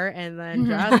haunting her, and then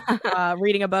just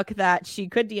reading a book that she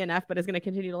could DNF but is going to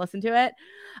continue to listen to it,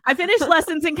 I finished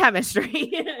Lessons in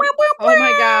Chemistry. Oh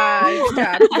my gosh!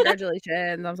 God,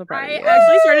 congratulations! I'm so proud of you. I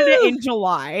actually started it in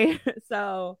July,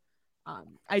 so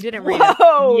I didn't read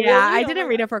it. Yeah, I didn't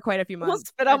read it for quite a few months. I'll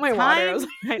spit out my water.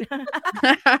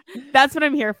 That's what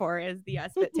I'm here for, is the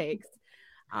spit takes.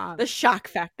 The shock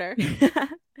factor.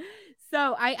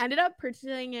 So I ended up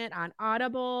purchasing it on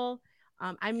Audible.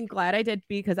 I'm glad I did,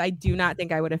 because I do not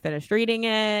think I would have finished reading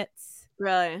it.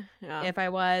 Really? Yeah. If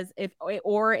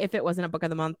it wasn't a book of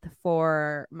the month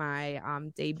for my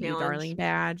debut Challenge. Darling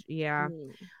badge. Yeah.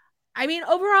 I mean,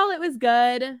 overall it was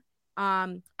good.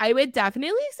 I would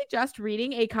definitely suggest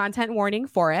reading a content warning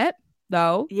for it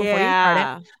though. Before you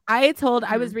start it.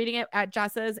 I was reading it at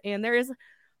Jess's, and there's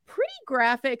pretty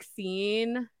graphic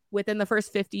scene within the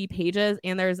first 50 pages,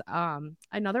 and there's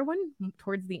another one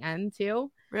towards the end too.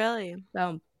 Really?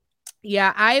 So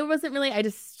yeah, I wasn't really, I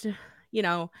just, I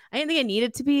didn't think it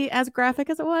needed to be as graphic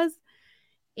as it was.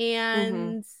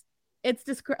 And it's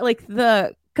just like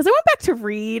because I went back to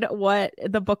read what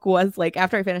the book was like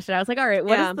after I finished it. I was like, all right,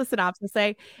 what does the synopsis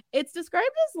say? It's described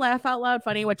as laugh out loud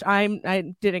funny, which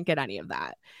I didn't get any of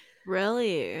that.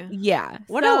 Really? Yeah.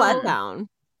 What a letdown.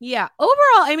 Yeah.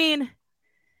 Overall, I mean,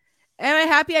 am I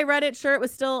happy I read it? Sure, it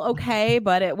was still okay,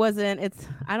 but it wasn't.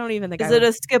 I don't even think. Is it a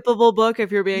skippable book?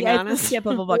 If you're being honest, it's a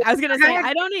skippable book. I was gonna say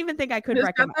I don't even think I could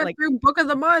recommend like book of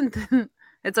the month.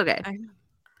 It's okay.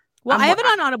 I have it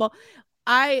on Audible.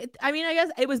 I mean, I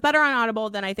guess it was better on Audible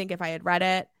than I think if I had read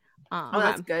it.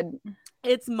 That's good.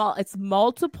 It's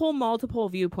multiple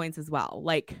viewpoints as well.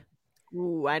 Like,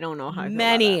 ooh, I don't know how.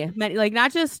 Many, like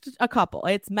not just a couple.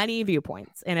 It's many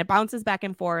viewpoints, and it bounces back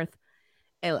and forth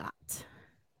a lot.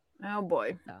 Oh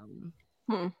boy.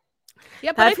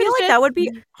 Yeah, but I feel like that would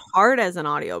be hard as an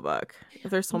audiobook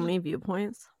if there's so many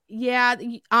viewpoints. Yeah,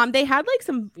 they had like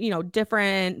some,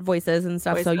 different voices and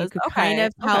stuff, so you could kind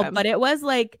of help, but it was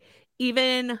like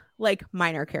even like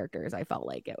minor characters, I felt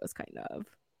like it was kind of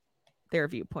their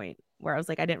viewpoint, where I was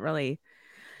like, I didn't really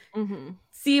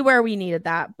see where we needed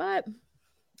that, but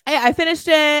I finished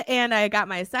it and I got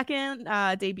my second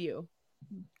debut.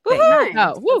 Nice.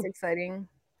 Oh, that's exciting.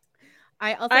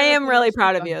 I am really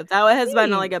proud of you. That has been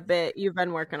like a bit. You've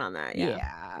been working on that.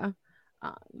 Yeah.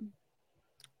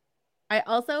 I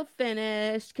also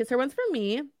finished Kiss Her Once for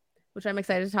Me, which I'm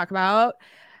excited to talk about.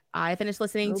 I finished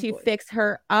listening to Fix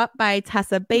Her Up by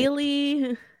Tessa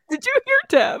Bailey. Did you hear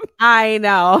Tim? I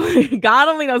know. God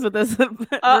only knows what this review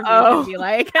would be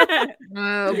like.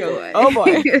 Oh boy. Oh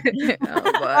boy.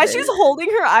 Why she's holding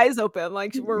her eyes open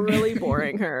like we're really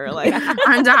boring her. Like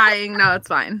I'm dying. No, it's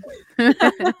fine.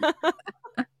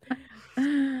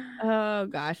 Oh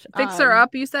gosh. Fix Her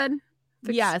Up, you said?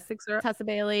 Yes. Fix Her Up. Tessa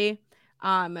Bailey.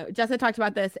 Jessica talked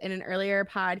about this in an earlier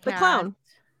podcast. The clown.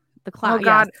 The clown. Oh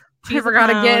God, yes. I She's a forgot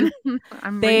clown. again.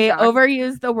 I'm They re-shocked.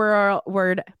 overuse the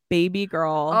word baby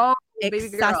girl Oh, baby girl.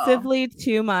 excessively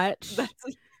too much.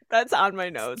 That's on my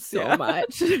notes. So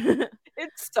much.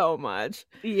 It's so much.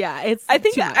 Yeah, it's. I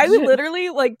think too I much. literally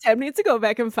like tempted to go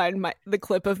back and find the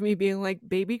clip of me being like,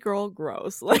 "Baby girl,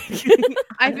 gross." Like,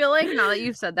 I feel like now that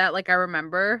you've said that, like I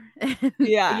remember.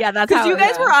 yeah, that's because how you it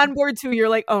guys is. were on board too. You're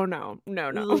like, "Oh no."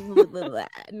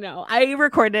 No, I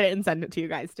recorded it and sent it to you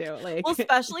guys too. Like, Well,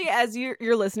 especially as you're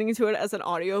listening to it as an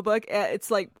audiobook,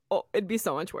 it's like, oh, it'd be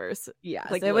so much worse.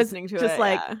 yes, Like it was listening to just it,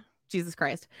 like yeah. Jesus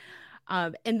Christ.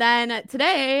 And then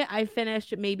today I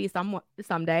finished Maybe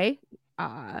Someday,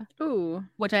 Ooh,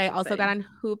 which I also got on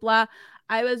Hoopla.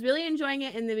 I was really enjoying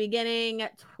it in the beginning,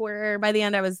 where by the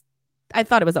end I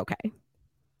thought it was okay.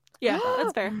 Yeah,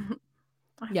 that's fair.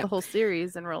 I have Yeah. the whole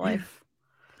series in real life.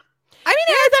 I mean,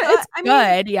 I thought it's I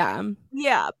good. Yeah.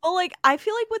 Yeah, but like I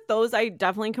feel like with those, I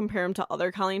definitely compare them to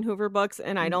other Colleen Hoover books,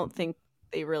 and I don't think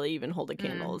they really even hold a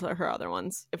candle to her other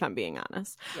ones, if I'm being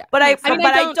honest. Yeah. But I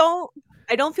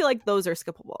don't feel like those are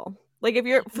skippable. Like if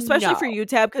you're, especially for No. you,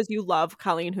 Tab, because you love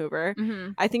Colleen Hoover,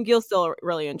 Mhm. I think you'll still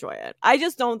really enjoy it. I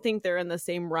just don't think they're in the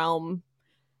same realm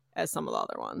as some of the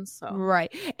other ones. So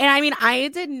Right. And I mean, I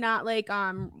did not like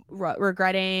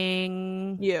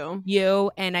regretting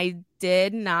you, and I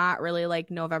did not really like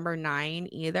November 9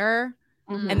 either.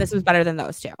 Mhm. And this was better than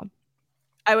those two.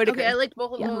 I would agree. Okay, I liked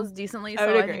both of Yeah. those decently, I so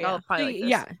would I agree, think I'll probably like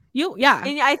this. Yeah.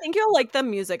 And I think you'll like the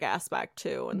music aspect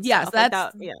too. And Yes, stuff like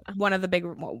that's that. Yeah. one of the big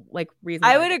like reasons.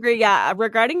 I would agree. Yeah,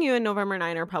 Regretting You and November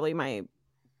 9 are probably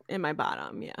in my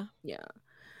bottom. Yeah. Yeah.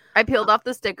 I peeled off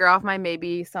the sticker off my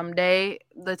Maybe Someday,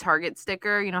 the Target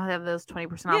sticker. You know, they have those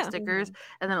 20% off Yeah. stickers,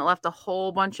 and then it left a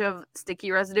whole bunch of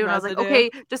sticky residue. And I was like, Residue.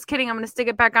 okay, just kidding. I'm gonna stick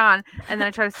it back on. And then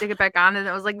I tried to stick it back on, and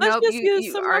it was like, Let's nope, just use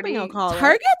you some already. rubbing alcohol.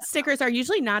 Target stickers are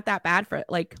usually not that bad for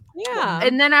like. Yeah.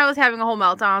 And then I was having a whole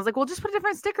meltdown. I was like, well, just put a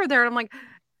different sticker there. And I'm like,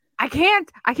 I can't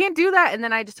do that. And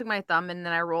then I just took my thumb and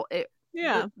then I rolled it.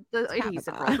 Yeah. The It's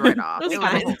adhesive happened. rolled right off. It was It was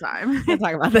fine. the whole time. We'll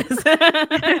talk about this.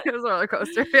 It was a roller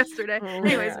coaster yesterday. Oh,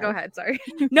 Anyways, yeah. go ahead. Sorry.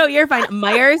 No, you're fine.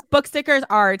 Meyer's book stickers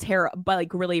are terrible, but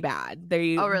like really bad.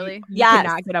 They Oh, really? You Yes.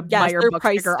 cannot get a Yes, Meyer they're book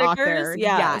price sticker off stickers. there.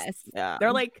 Yes. Yeah.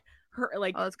 They're like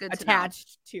like Oh, that's good to know.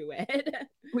 attached to it.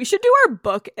 We should do our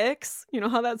book icks. You know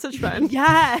how that's a trend?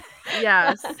 Yeah.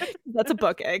 Yes. That's a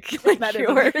book ick. Like That is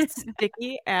your a-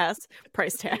 sticky ass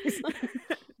price tags.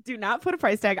 Do not put a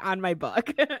price tag on my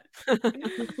book.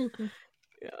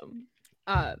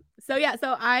 Yeah.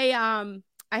 So I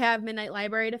have Midnight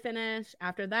Library to finish.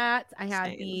 After that, I have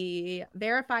Same. the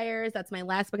Verifiers. That's my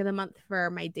last book of the month for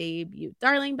my debut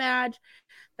Darling badge.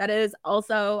 That is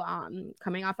also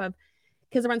coming off of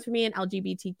Kids Runs for Me, an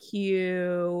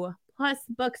LGBTQ plus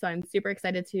book. So I'm super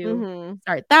excited to Mhm.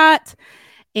 start that.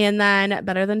 And then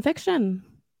Better Than Fiction,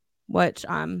 which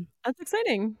That's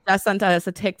exciting. just sent us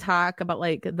a TikTok about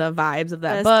like the vibes of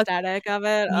that The book. aesthetic of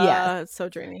it. Yes. It's so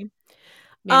dreamy.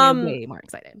 Made me way more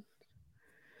excited.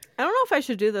 I don't know if I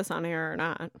should do this on air or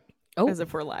not. Oh. As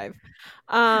if we're live.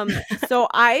 So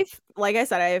like I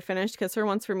said, I have finished Kiss Her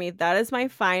Once for Me. That is my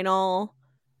final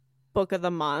book of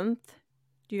the month.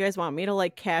 Do you guys want me to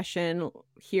like cash in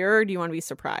here, or do you want to be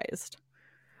surprised?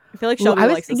 I feel like Ooh, Shelby I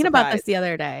was likes a thinking about this surprise. the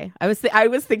other day. I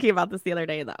was thinking about this the other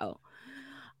day though.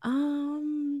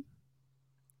 I'm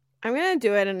gonna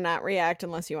do it and not react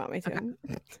unless you want me to.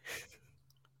 Okay.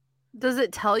 Does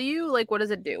it tell you like what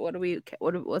does it do?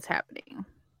 What's happening?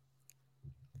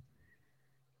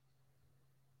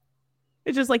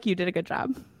 It's just like you did a good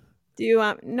job. Do you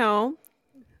want no?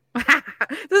 Does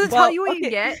it tell Well, you what you okay.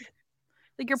 get?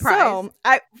 Like your prize?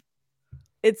 So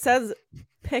it says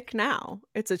pick now.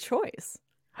 It's a choice.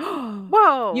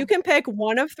 Whoa. You can pick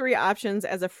one of 3 options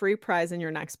as a free prize in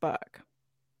your next book.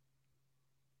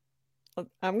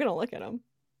 I'm gonna look at them.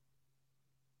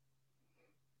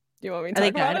 Do you want me to Are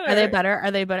they talk about good? it, Are they or- better?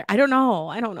 Are they better? I don't know.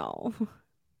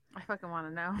 I fucking want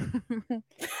to know.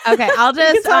 Okay, I'll We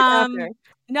can just talk after.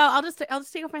 no, I'll just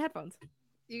take off my headphones.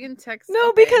 You can text. No,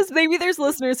 okay. because maybe there's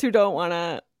listeners who don't want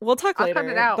to. We'll talk I'll later. cut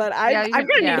it out. But Yeah, I'm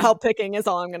gonna yeah. need help picking. Is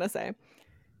all I'm gonna say.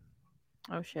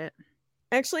 Oh shit.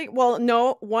 Actually, well,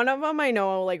 no, one of them I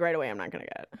know like right away. I'm not gonna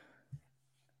get.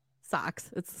 Socks.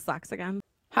 It's socks again.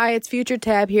 Hi, it's Future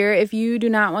Tab here. If you do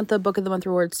not want the Book of the Month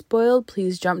reward spoiled,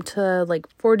 please jump to like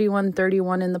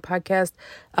 4131 in the podcast.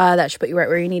 That should put you right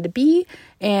where you need to be.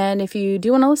 And if you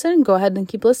do want to listen, go ahead and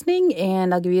keep listening.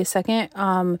 And I'll give you a second.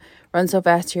 Run so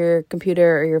fast to your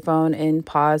computer or your phone and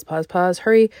pause.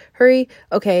 Hurry.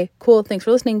 Okay, cool. Thanks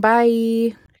for listening.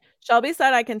 Bye. Shelby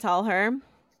said I can tell her.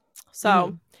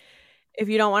 So if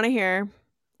you don't want to hear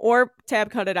or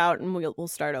Tab cut it out and we'll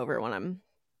start over when I'm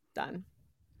done.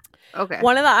 Okay.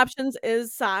 One of the options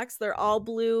is socks. They're all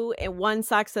blue, and one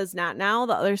sock says "not now."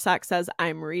 The other sock says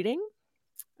 "I'm reading."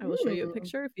 I will show you a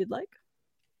picture if you'd like.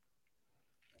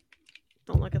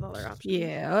 Don't look at the other options.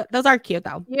 Yeah, those are cute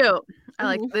though. Cute. I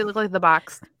like. They look like the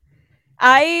box.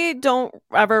 I don't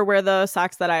ever wear the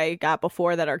socks that I got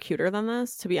before that are cuter than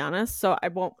this, to be honest. So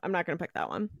I'm not going to pick that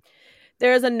one.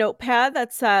 There's a notepad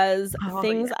that says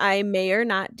things I may or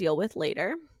not deal with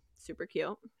later. Super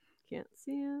cute. Can't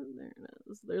see it. There it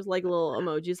is. There's like little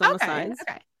emojis on the sides.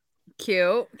 Okay.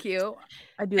 Cute.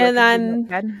 I do. And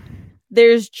then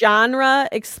there's genre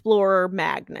explorer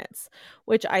magnets,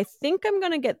 which I think I'm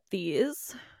going to get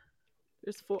these.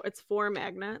 It's 4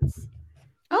 magnets.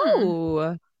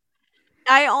 Oh.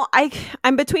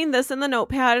 I'm between this and the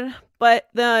notepad, but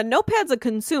the notepad's a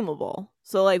consumable.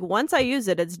 So like once I use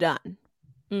it, it's done.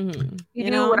 Mm-hmm.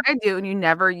 You know what I do, and you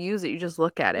never use it. You just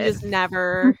look at it. You just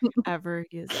never ever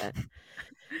use it.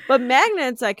 But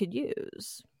magnets I could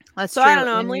use. That's so true. I don't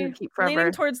know. I'm leaning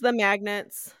leaning towards the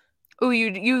magnets. Oh,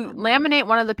 you laminate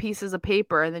one of the pieces of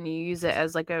paper, and then you use it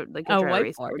as like a dry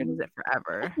erase board and use it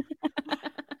forever.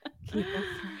 Keep it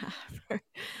forever.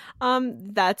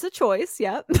 That's a choice.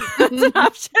 Yep, that's an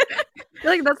option.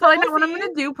 Like that's probably not what I'm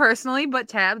gonna do personally, but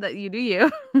Tab, that you do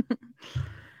you.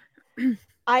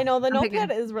 I know the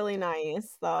notepad is really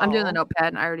nice, though. I'm doing the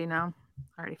notepad. I already know.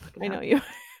 I know you.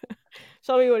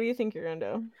 Shelby, what do you think you're gonna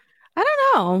do? I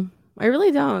don't know. I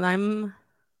really don't.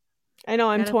 I know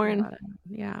I'm torn.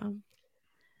 Yeah.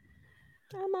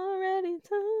 I'm already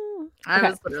torn. I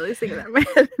was literally singing that in my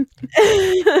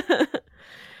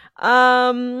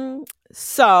head.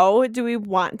 So do we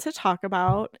want to talk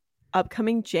about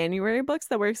upcoming January books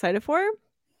that we're excited for?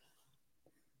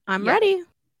 I'm ready.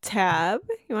 Tab,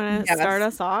 you want to start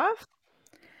us off?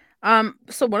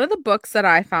 So one of the books that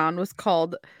I found was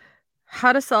called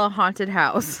How to Sell a Haunted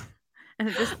House. And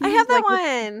it just I have that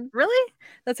one. Really?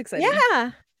 That's exciting.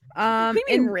 Yeah. What do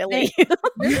you mean really?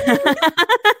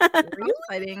 Really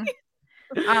exciting.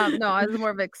 No, I was more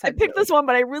of excited. I picked this one,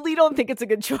 but I really don't think it's a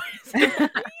good choice.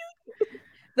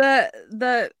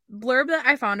 The blurb that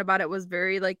I found about it was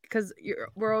very like, because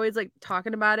we're always like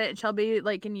talking about it, and Shelby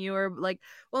like and you are like,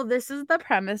 well, this is the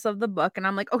premise of the book, and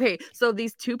I'm like, okay, so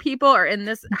these two people are in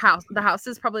this house. The house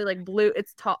is probably like blue.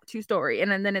 It's 2-story,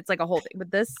 and then it's like a whole thing.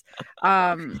 But this,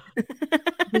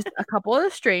 just a couple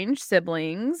of strange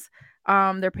siblings.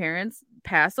 Their parents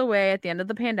pass away at the end of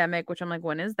the pandemic, which I'm like,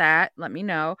 when is that? Let me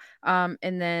know. And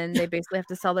then they basically have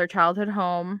to sell their childhood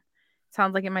home.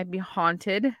 Sounds like it might be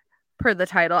haunted. Per the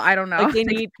title, I don't know. Like they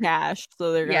need cash,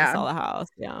 so they're gonna sell the house.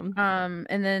 Yeah.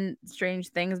 And then strange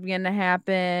things begin to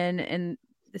happen, and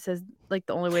it says like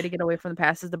the only way to get away from the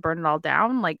past is to burn it all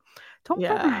down. Like, don't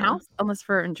burn the house unless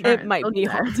for insurance. It might be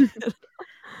haunted.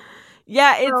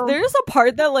 There's a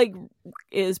part that like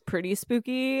is pretty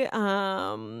spooky.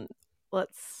 Let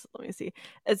me see.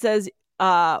 It says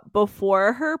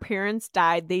before her parents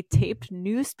died, they taped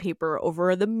newspaper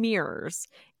over the mirrors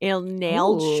and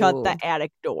nailed shut the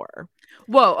attic door.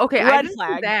 Whoa, okay. Red I didn't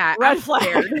flag. see that. Red I'm flag.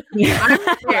 Scared. I'm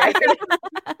scared.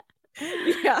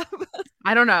 Yeah.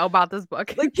 I don't know about this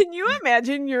book. Like, can you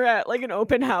imagine you're at like an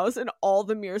open house and all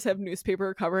the mirrors have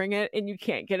newspaper covering it and you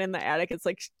can't get in the attic? It's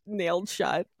like nailed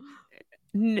shut.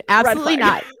 Absolutely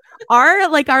not. We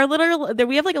have like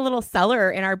a little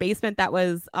cellar in our basement that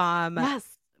was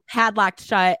padlocked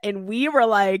shut, and we were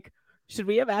like, should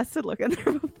we have asked to look in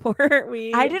there before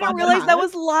we? I didn't realize that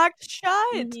was locked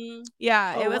shut. Mm-hmm.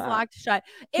 Yeah, it was locked shut.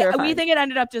 We think it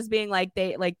ended up just being like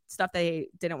they like stuff they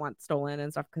didn't want stolen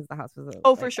and stuff because the house was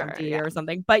for sure empty or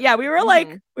something. But yeah, we were like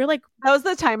that was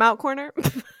the timeout corner.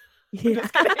 Yeah.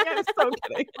 I'm so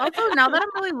kidding. Also, now that I'm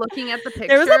really looking at the picture,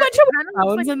 there was a bunch of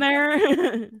bones in there.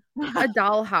 A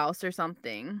dollhouse or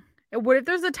something. What if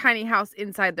there's a tiny house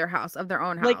inside their house, of their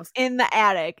own house? Like in the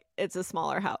attic, it's a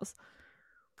smaller house.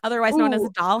 Otherwise known as a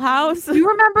dollhouse. Do you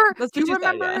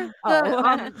remember?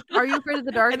 Are You Afraid of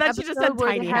the Dark? I thought you just said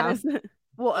tiny house.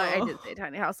 Well, I did say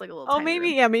tiny house, like a little. Oh, tiny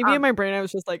maybe room. maybe in my brain I was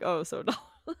just like, oh, so dull.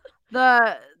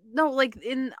 Like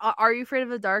in Are You Afraid of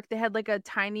the Dark? They had like a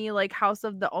tiny like house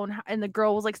of the own, and the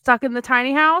girl was like stuck in the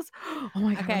tiny house. Oh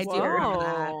my god! Okay, I do remember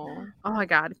that. Oh my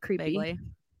god, creepy. Vaguely.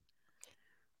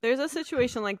 There's a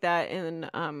situation like that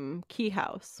in Key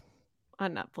House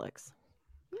on Netflix.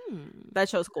 That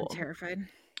show's cool. I'm terrified.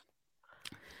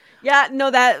 Yeah,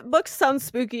 no, that book sounds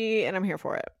spooky, and I'm here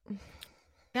for it.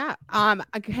 Yeah.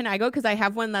 Can I go? Because I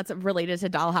have one that's related to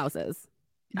dollhouses.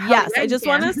 Yes, I just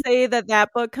want to say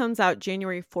that book comes out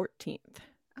January 14th.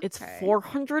 It's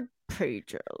 400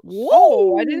 pages.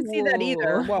 Whoa, I didn't see that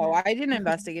either. Whoa, I didn't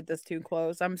investigate this too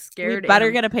close. I'm We scared. better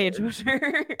and get a I'm page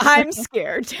scared. pusher. I'm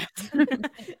scared.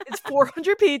 It's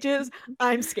 400 pages.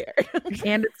 I'm scared.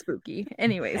 And it's spooky.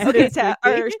 Anyways. Okay, It's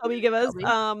spooky. or shall we give us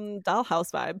Shelby?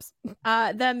 Dollhouse vibes?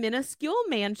 The Minuscule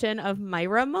Mansion of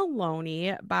Myra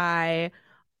Maloney by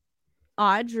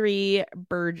Audrey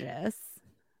Burgess.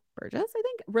 Burgess, I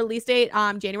think. Release date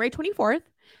January 24th.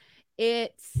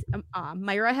 It's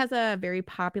Myra has a very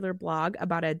popular blog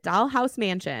about a dollhouse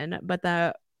mansion, but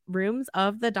the rooms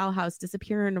of the dollhouse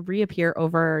disappear and reappear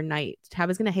overnight. Tab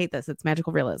is gonna hate this. It's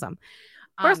magical realism.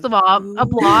 First of all, a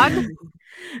blog. Yeah, I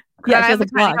she has have a a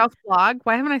tiny blog. house blog.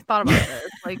 Why haven't I thought about this?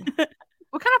 Like,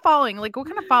 what kind of following? Like, what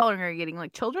kind of following are you getting?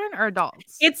 Like, children or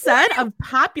adults? It said a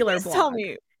popular Please blog.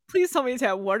 Please tell me,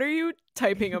 Tab, what are you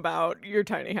typing about your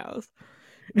tiny house?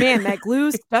 Man, that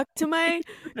glue stuck to my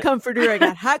comforter. I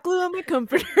got hot glue on my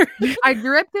comforter. I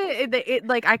dripped it.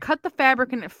 Like I cut the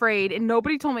fabric and it frayed, and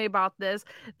nobody told me about this.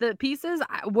 The pieces,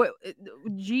 what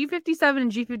G57 and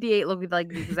G58 look like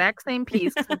the exact same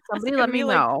piece. Can somebody let me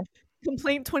know?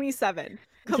 Complaint 27.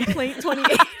 Complaint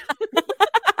 28.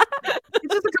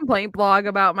 It's just a complaint blog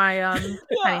about my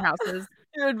tiny houses.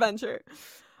 Your adventure.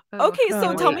 Oh, Okay,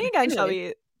 so tell me again, anyway.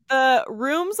 Shelby. The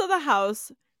rooms of the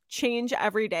house change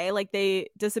every day, like they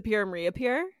disappear and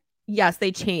reappear. Yes,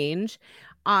 they change.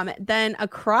 Then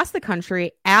across the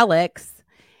country, Alex,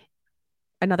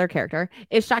 another character,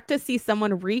 is shocked to see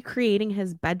someone recreating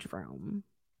his bedroom.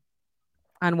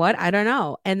 On what? I don't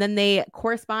know. And then they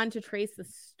correspond to trace the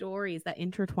stories that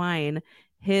intertwine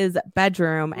his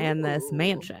bedroom and this Ooh.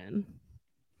 mansion.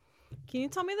 Can you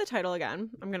tell me the title again?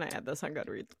 I'm gonna add this on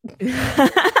Goodreads.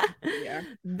 Yeah.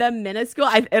 The Minuscule,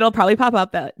 it'll probably pop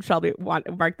up that Shelby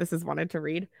Mark this is wanted to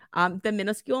read. The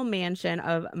Minuscule Mansion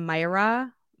of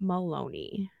Myra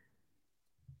Maloney.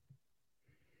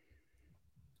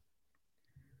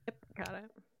 Yep, got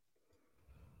it.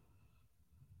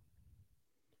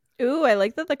 Ooh, I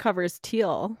like that the cover is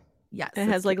teal. Yes, It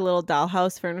has like a little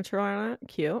dollhouse furniture on it.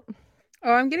 Cute.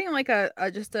 Oh, I'm getting like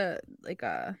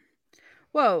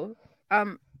whoa.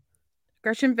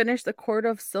 Gretchen finished The Court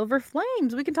of Silver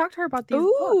Flames. We can talk to her about these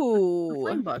books. The Ooh.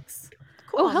 flame books.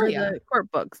 Oh, hell Or yeah. the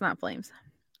court books, not flames.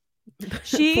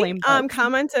 She Flame books.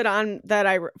 commented on that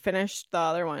I finished the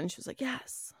other one. She was like,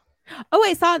 "Yes." Oh,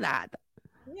 I saw that.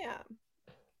 Yeah.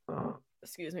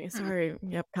 Excuse me. Sorry.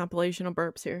 Yep. Compilation of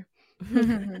burps here.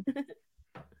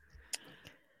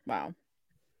 Wow.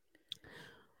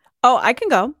 Oh, I can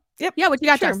go. Yep. Yeah, what you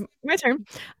got, Sure. Jess? My turn.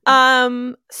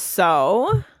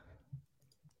 So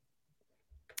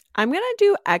I'm gonna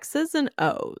do X's and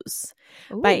O's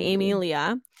by Amy Ooh.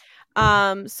 Leah.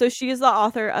 So she is the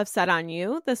author of Set on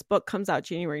You. This book comes out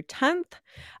January 10th.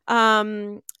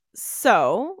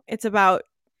 So it's about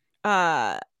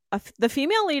the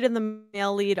female lead and the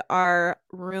male lead are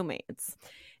roommates.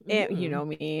 You know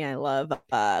me, I love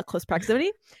close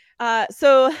proximity.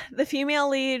 So the female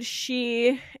lead,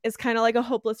 she is kind of like a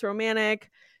hopeless romantic.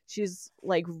 She's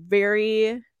like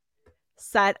very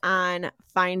set on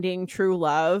finding true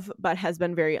love, but has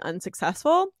been very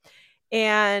unsuccessful.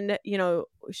 And, you know,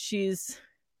 she's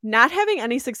not having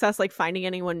any success like finding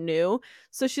anyone new.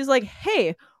 So she's like,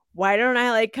 hey, why don't I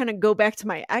like kind of go back to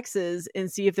my exes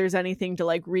and see if there's anything to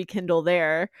like rekindle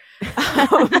there?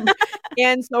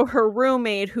 And so her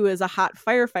roommate, who is a hot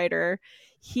firefighter,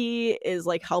 he is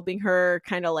like helping her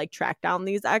kind of like track down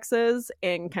these exes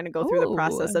and kind of go through the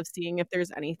process of seeing if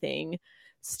there's anything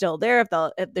still there,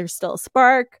 if there's still a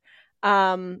spark.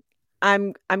 I'm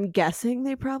guessing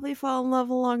they probably fall in love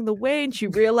along the way, and she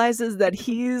realizes that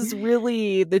he's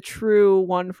really the true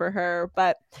one for her.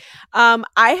 But I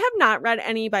have not read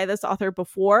any by this author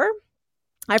before.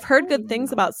 I've heard good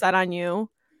things about Set on You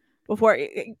before.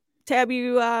 Tab,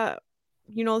 you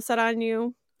know Set on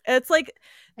You? It's like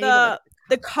the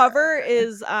cover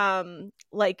is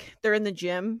like they're in the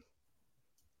gym.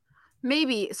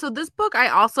 Maybe. So this book, I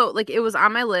also like. It was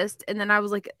on my list, and then I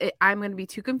was like, I'm going to be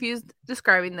too confused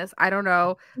describing this. I don't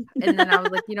know. And then I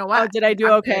was like, you know what? Oh, did I do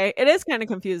I'm okay? It is kind of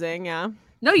confusing, yeah.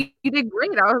 No, you did great.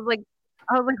 I was like,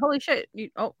 holy shit!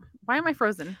 Why am I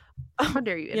frozen? How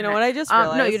dare you? You know what I just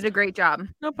realized? No, you did a great job.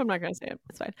 Nope, I'm not gonna say it.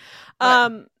 It's fine.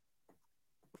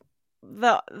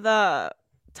 What? The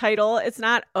title, it's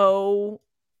not O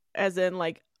as in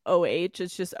like OH.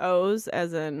 It's just O's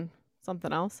as in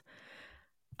something else.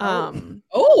 That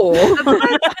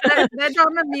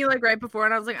dawned on me like right before,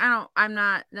 and I was like, I'm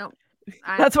not. No.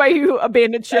 That's why you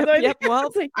abandoned ship. Yep. Well, I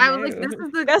was like, this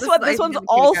is the. guess what? This one's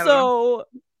also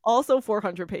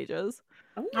 400 pages.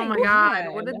 Oh my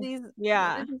god! What did these?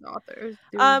 Yeah. What did these authors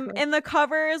do? And the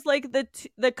cover is like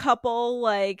the couple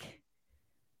like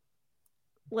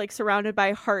like surrounded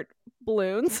by heart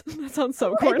balloons. That sounds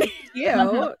so corny. Cute.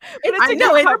 But it's I a know,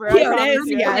 good it's cover. I cute. It promise is,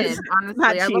 you. yes. Honestly,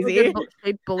 Not I love a cheesy. good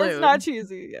shaped balloon. It's not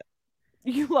cheesy. Yeah.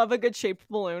 You love a good shaped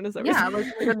balloon, is that what Yeah, you're like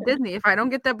saying? when I go to Disney. If I don't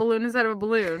get that balloon instead of a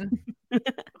balloon,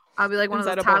 I'll be like one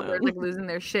Inside of a those toddlers balloon. like losing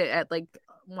their shit at like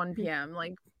 1 p.m.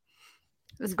 Like,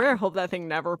 it's You better fine. hope that thing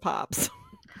never pops.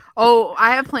 Oh,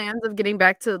 I have plans of getting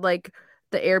back to like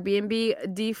the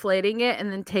Airbnb, deflating it,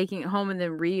 and then taking it home, and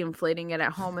then re-inflating it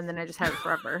at home, and then I just have it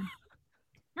forever.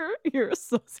 You're a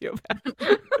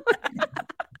sociopath.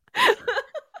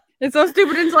 It's so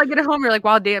stupid until I get it home. You're like,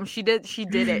 wow, damn, she did it.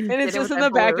 And it's Did it just with in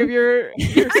that the back of balloon. your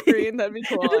screen. That'd be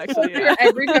cool, actually. Yeah.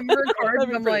 Every time we record, That'd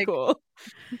be I'm pretty like, cool.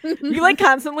 You like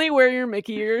constantly wear your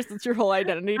Mickey ears. That's your whole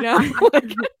identity now.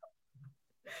 Like,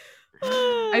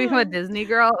 I become a Disney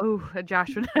girl. Ooh, a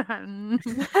Josh would. So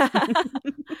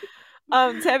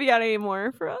have you got any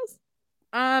more for us?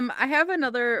 I have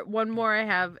one more I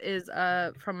have is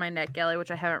from my NetGalley,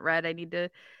 which I haven't read. I need to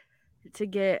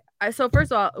get. So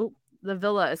first of all, The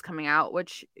Villa is coming out,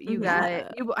 which you Yeah.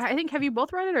 got. I think, have you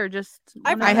both read it or just?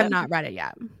 I've one of I have them? not read it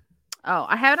yet. Oh,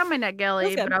 I have it on my That's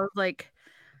NetGalley, good. but I was like,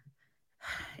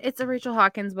 it's a Rachel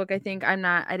Hawkins book. I think I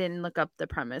didn't look up the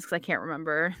premise because I can't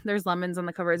remember. There's lemons on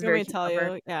the cover. It's Let very me cute tell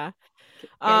cover. you. Yeah.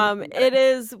 Yeah, you got It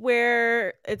is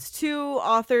where it's two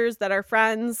authors that are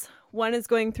friends. One is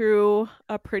going through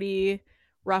a pretty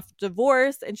rough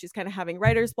divorce and she's kind of having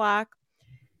writer's block.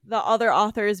 The other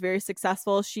author is very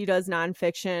successful. She does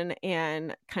nonfiction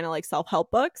and kind of like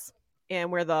self-help books,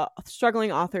 and where the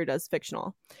struggling author does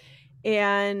fictional.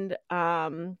 And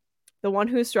the one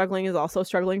who's struggling is also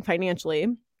struggling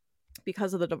financially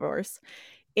because of the divorce.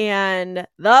 And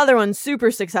the other one's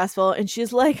super successful, and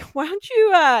she's like, why don't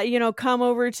you come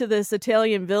over to this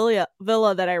Italian villa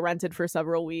that I rented for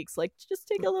several weeks, like just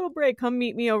take a little break, come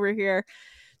meet me over here.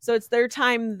 So it's their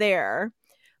time there,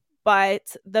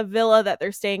 but the villa that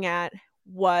they're staying at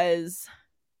was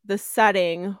the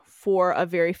setting for a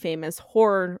very famous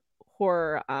horror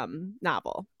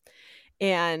novel.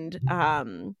 And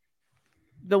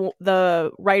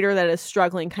the writer that is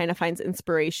struggling kind of finds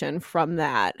inspiration from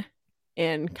that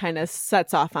and kind of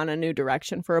sets off on a new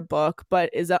direction for a book, but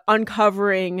is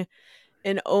uncovering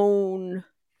an own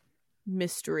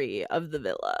mystery of the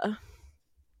villa.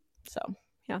 So,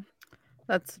 yeah.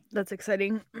 That's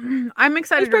exciting. I'm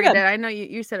excited to pretty read good. it. I know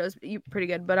you said it was pretty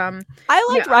good, but I liked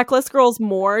yeah. Reckless Girls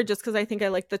more just because I think I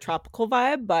like the tropical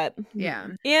vibe, but yeah.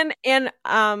 and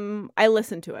I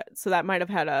listened to it, so that might have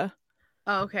had Oh,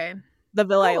 okay. the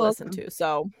villa I Oh, listened to.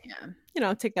 So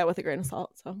Yeah. take that with a grain of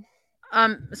salt. So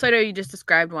So I know you just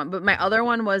described one, but my other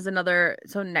one was another.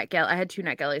 So NetGalley, I had two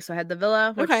NetGalleys. So I had The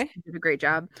Villa, which did a great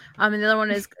job. And the other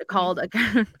one is called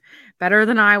Better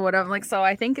Than I Would Have. Like, so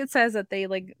I think it says that they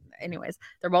like. Anyways,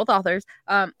 they're both authors.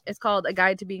 It's called A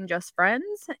Guide to Being Just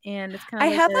Friends, and it's kind of.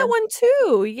 I have that one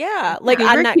too. Yeah, like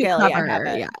on Very cute NetGalley, I cover, have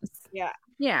it. yes.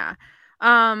 Yeah.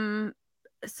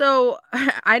 So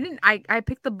I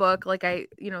picked the book, like I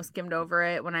skimmed over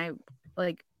it when I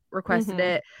like requested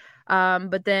it.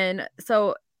 But then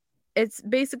so it's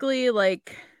basically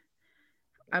like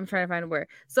I'm trying to find where.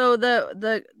 So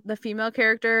the female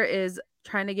character is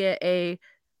trying to get a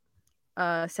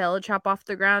salad shop off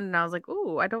the ground, and I was like,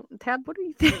 "Ooh, I don't tab. What do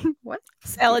you think? What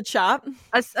Salad shop?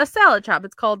 a salad shop?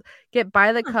 It's called Get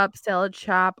by the Cup Salad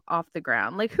Shop Off the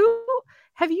Ground. Like, who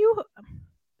have you?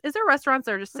 Is there restaurants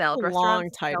that are just salad That's a long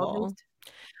restaurants? title.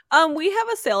 We have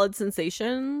a Salad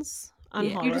Sensations on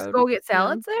Hall You just Road. go get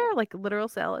salads there, like literal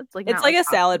salads. Like It's not like a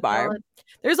option salad bar. salad?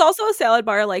 There's also a salad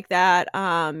bar like that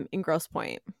in Grosse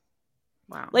Pointe.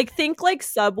 Wow. Like think like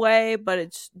Subway,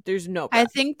 but there's no I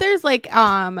bread. think there's like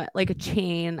a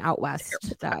chain out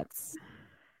west that's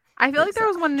I feel like there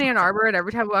was one in Ann Arbor, and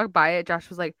every time we walked by it, Josh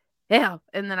was like, "Yeah,"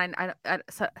 and then I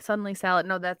suddenly salad.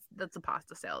 No, that's a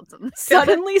pasta salad.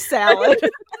 Suddenly salad.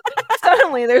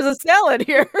 Suddenly there's a salad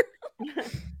here.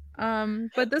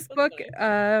 But this book,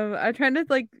 I'm trying to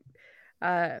like,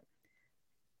 so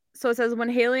it says when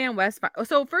Haley and Wes.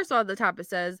 So first of all, at the top it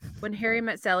says when Harry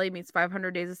met Sally meets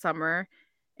 500 Days of Summer,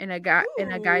 in a guide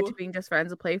to being just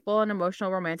friends, a playful and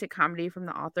emotional romantic comedy from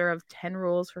the author of 10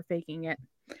 Rules for Faking It.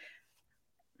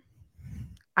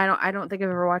 I don't think I've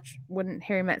ever watched When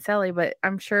Harry Met Sally, but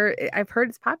I'm sure I've heard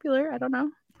it's popular. I don't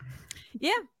know.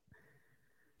 Yeah.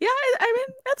 yeah. I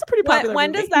mean that's a pretty popular.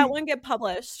 When movie. does that one get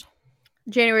published?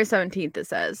 January 17th, it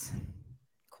says.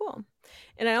 Cool.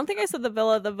 And I don't think I said The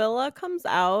Villa. The Villa comes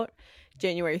out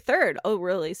January 3rd. Oh,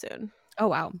 really soon. Oh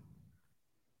wow.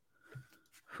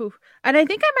 Whew. And I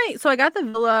think I might. So I got The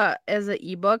Villa as an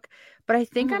ebook, but I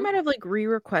think I might have like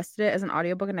re-requested it as an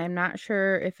audiobook, and I'm not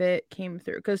sure if it came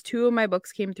through because two of my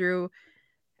books came through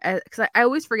because I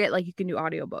always forget like you can do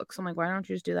audiobooks. I'm like, why don't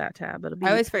you just do that tab? It'll be,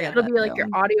 I always forget it'll that be like too. your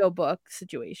audiobook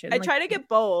situation. I like, try to get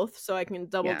both so I can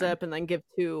double Yeah. dip and then give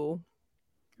 2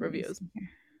 let me reviews. see here.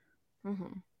 Mm-hmm.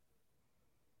 I'm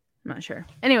not sure.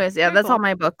 Anyways, yeah, Very that's all cool.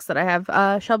 my books that I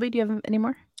have. Shelby, do you have any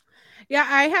more? Yeah,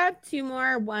 I have 2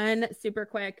 more. One super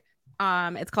quick.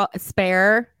 It's called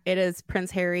Spare. It is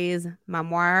Prince Harry's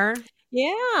memoir.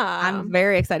 Yeah. I'm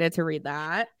very excited to read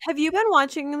that. Have you been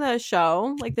watching the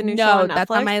show, like the new show No, on Netflix?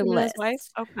 that's on my Him and his list. wife?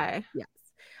 Okay. Yes.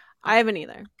 I haven't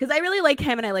either. Because I really like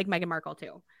him and I like Meghan Markle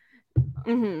too.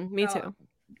 Mm-hmm. Me So,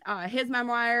 too. His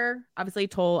memoir obviously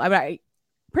told about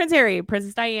Prince Harry,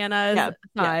 Princess Diana's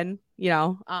son, you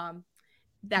know, that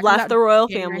comes Left out the royal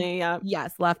January. family. Yeah.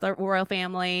 Yes, left the royal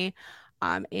family.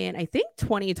 In I think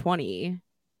 2020.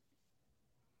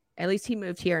 At least he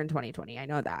moved here in 2020. I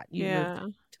know that. You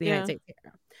moved to the United States here.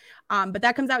 But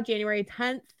that comes out January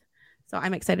 10th. So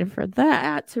I'm excited for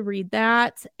that, to read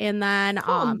that. And then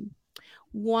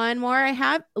one more I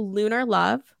have, Lunar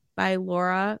Love by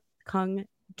Laura Kung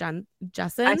Jessen.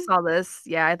 I saw this.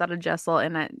 Yeah, I thought of Jessel,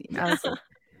 and I was like,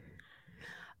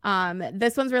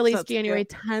 this one's released That's January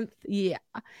 10th. Yeah.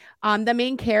 The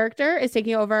main character is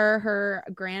taking over her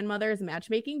grandmother's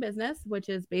matchmaking business, which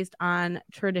is based on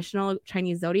traditional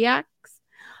Chinese zodiacs.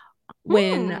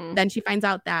 When then she finds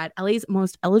out that LA's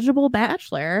most eligible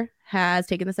bachelor has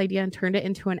taken this idea and turned it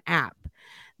into an app.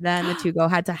 Then the two go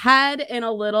head to head in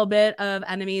a little bit of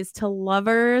enemies to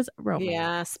lovers romance.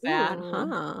 Yeah, spat, Ooh.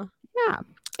 huh? Yeah.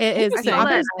 It is the Interesting.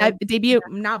 author's I- debut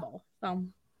novel. So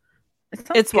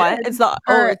It's what? good. It's the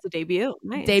Or- it's a debut.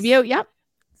 Nice. debut, yep.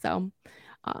 So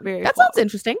Very that cool. sounds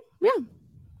interesting. Yeah.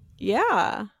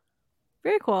 Yeah.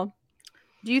 Very cool.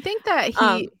 Do you think that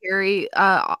Harry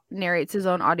narrates his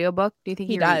own audiobook? Do you think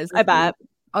He reads does. it? I bet.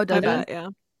 Oh, does I he? bet, yeah.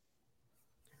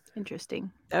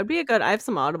 Interesting. That would be a good. I have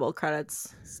some Audible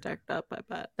credits stacked up, I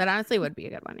bet. That honestly would be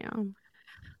a good one, yeah.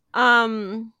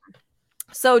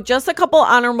 So just a couple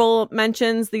honorable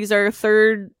mentions. These are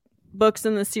 3rd books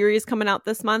in the series coming out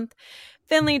this month.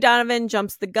 Finley Donovan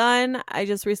Jumps the Gun. I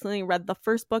just recently read the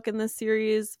 1st book in this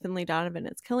series. Finley Donovan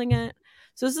is killing it.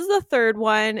 So this is the 3rd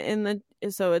one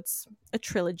so it's a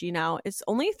trilogy now. It's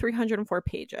only 304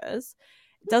 pages.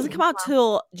 It doesn't come out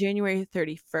till January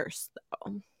 31st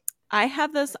though. I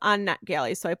have this on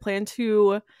NetGalley, so I plan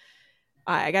to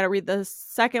I got to read the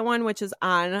 2nd one, which is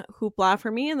on Hoopla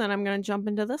for me, and then I'm going to jump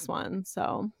into this one.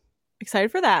 So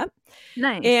excited for that.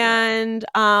 Nice. And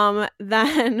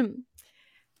then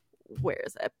where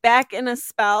is it? Back in a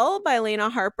Spell by Lena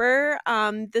Harper.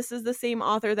 This is the same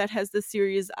author that has the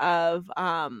series of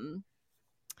I'm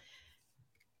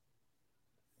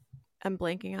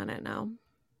blanking on it now.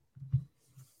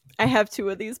 I have 2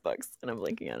 of these books and I'm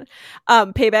blanking on it.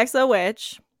 Payback's a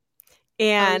Witch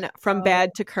and From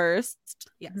Bad to Cursed.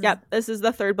 Yes. Yep, this is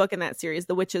the 3rd book in that series,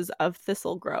 The Witches of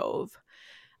Thistle Grove.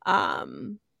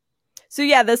 So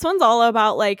yeah, this one's all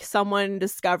about like someone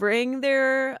discovering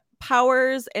their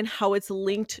powers and how it's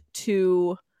linked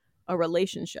to a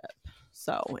relationship.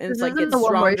 So it's like Isn't it's the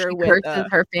one where stronger she with curses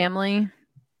her family.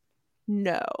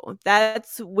 No,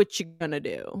 that's what you're gonna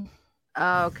do,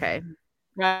 Oh, okay.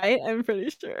 right? I'm pretty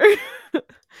sure.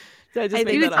 Did I just If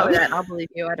make you that tell me up? that, I'll believe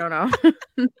you. I don't know.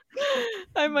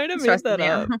 I might have made Trust that me.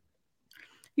 up.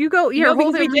 You go. Your No,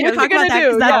 whole because we family did has talk What you about gonna that,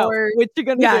 'cause do? that's Yeah, our- what you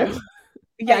gonna Yeah. do?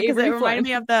 Yeah, because Avery it reminded Flynn.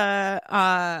 me of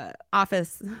the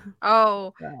Office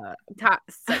Oh,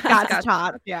 Scott's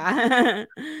Top. Yeah.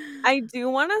 I do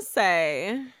want to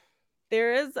say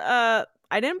there is a.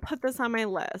 I didn't put this on my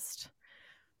list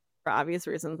for obvious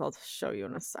reasons. I'll show you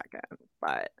in a second,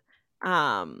 but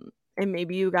and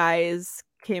maybe you guys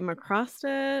came across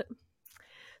it.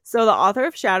 So the author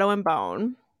of Shadow and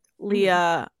Bone,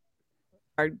 Leah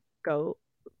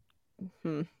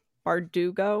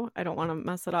Bardugo. I don't want to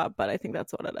mess it up, but I think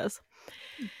that's what it is.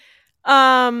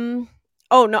 Oh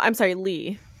no, I'm sorry,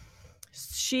 Lee.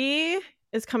 She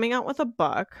is coming out with a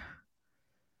book.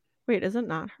 Wait, is it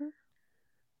not her?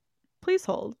 Please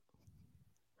hold.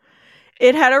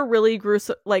 It had a really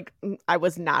gruesome, like, I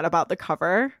was not about the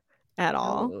cover at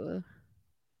all.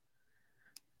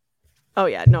 Oh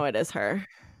yeah, no, it is her.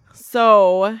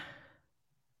 So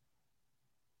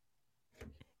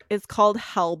it's called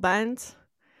Hellbent.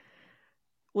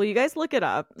 Will you guys look it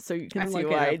up so you can I'm see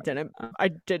looking why it I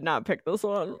did not pick this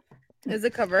one. Does the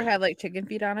cover have like chicken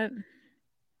feet on it?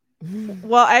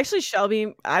 Well, actually,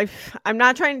 Shelby, I'm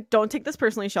not trying. Don't take this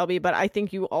personally, Shelby, but I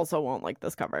think you also won't like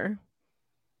this cover.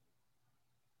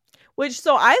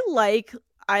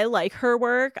 I like her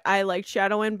work. I like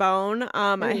Shadow and Bone.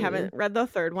 I haven't read the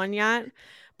 3rd one yet.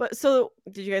 But so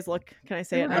did you guys look? Can I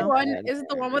say it now? Is it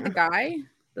the one with the guy?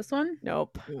 This one?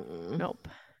 Nope. Nope.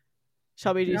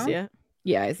 Shelby, do you No? see it?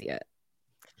 Yeah, I see it.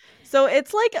 So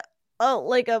it's like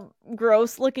a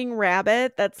gross looking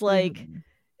rabbit that's like Mhm.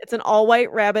 it's an all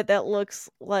white rabbit that looks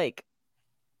like,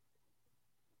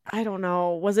 I don't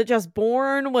know. Was it just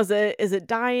born? Is it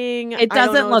dying? It I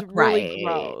don't doesn't know. It's look really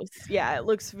right. gross. Yeah, it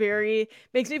looks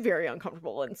makes me very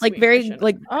uncomfortable and Like squeamish. very And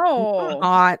like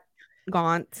Oh,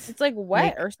 gaunt. it's like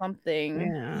wet Like, or something.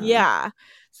 yeah. yeah.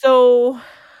 So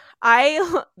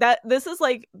this is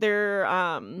like their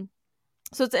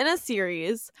so it's in a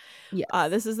series. Yes.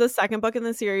 This is the second book in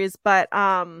the series, but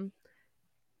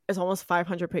it's almost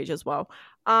 500 pages. Wow.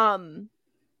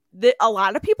 A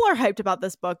lot of people are hyped about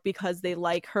this book because they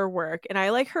like her work, and I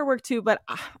like her work too, but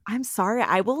I'm sorry,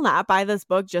 I will not buy this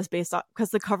book just based on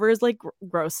because the cover is like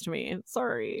gross to me.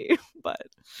 Sorry. But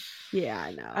Yeah,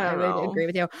 I know. I I don't would know. agree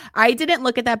with you. I didn't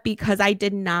look at that because I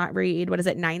did not read, what is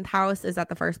it, Ninth House? Is that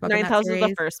the first book in Ninth that House is the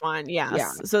series? first one. Yes.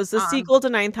 Yeah. So it's the sequel to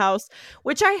Ninth House,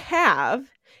 which I have,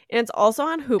 and it's also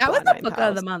on Hoopla. That was the Ninth book House.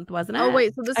 of the month, wasn't it? Oh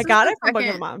wait, so this I is got the it from Book of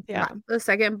the second, Month. Yeah. the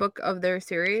second book of their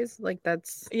series. Like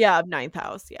that's Yeah, Ninth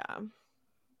House. Yeah.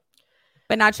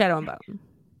 But not Shadow and Bone.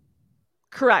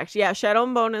 Correct. Yeah, Shadow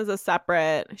and Bone is a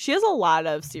separate. She has a lot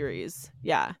of series.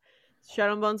 Yeah.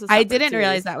 Shadow and Bone's a separate I didn't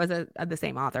realize series. that was the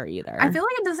same author either. I feel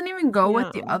like it doesn't even go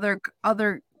with the Yeah.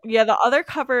 other. Yeah, the other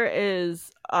cover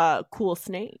is Cool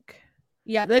Snake.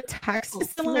 Yeah, the text is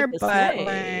similar, the but snake.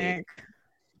 like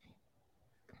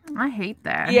I hate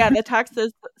that. Yeah, the text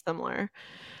is similar.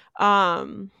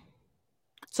 So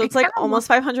it's like kinda almost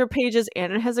 500 pages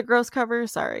and it has a gross cover.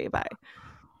 Sorry, bye.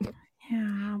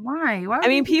 Yeah, why? Why? I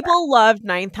mean, people loved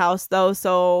Ninth House though,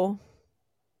 so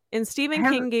and Stephen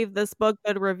Has- King gave this book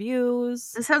good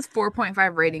reviews. This has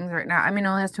 4.5 ratings right now. I mean, it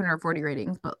only has 240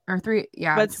 ratings, but or three.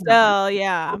 Yeah, But 240. still,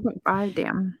 yeah. 4.5.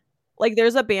 Damn. Like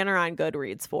there's a banner on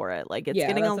Goodreads for it. Like it's Yeah,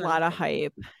 getting a that's what lot I'm of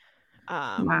hype.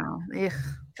 Wow. Ugh.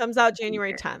 Comes out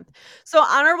January 10th. So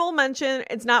honorable mention,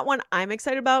 it's not one I'm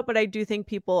excited about, but I do think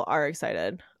people are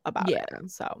excited about Yeah.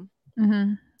 it. So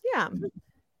Mm-hmm. yeah.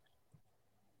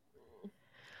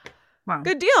 Wow.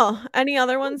 Good deal. Any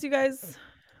other ones you guys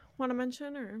want to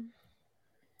mention or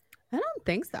I don't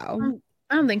think so.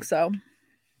 I don't think so.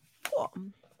 cool?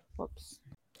 Whoops.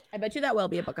 I bet you that will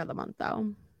be a book of the month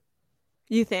though.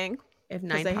 You think? If 'Cause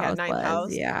Ninth they had House Ninth was,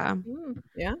 House. yeah.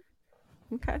 Yeah.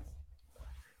 Okay.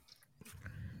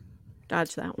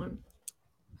 Dodge that one.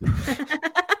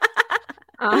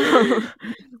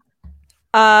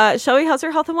 Shelby, how's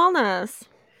your health and wellness?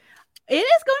 It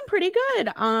is going pretty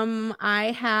good.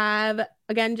 I have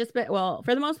again just been for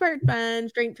the most part been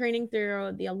strength training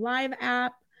through the Alive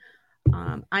app.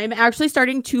 I'm actually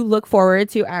starting to look forward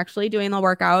to actually doing the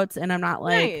workouts, and I'm not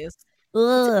like, Nice.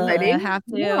 ugh, exciting. have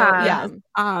to. Yeah.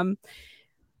 Yeah.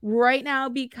 Right now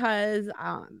because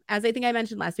as I think I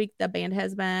mentioned last week, the band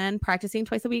has been practicing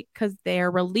twice a week because their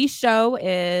release show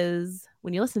is,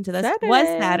 when you listen to this, was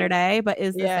Saturday, but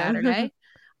is the Saturday.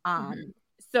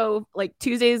 So like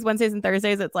Tuesdays, Wednesdays, and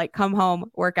Thursdays, it's like come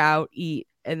home, work out, eat,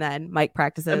 and then Mike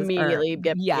practices Immediately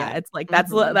it's like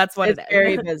that's what it's it is.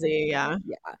 very busy. Yeah.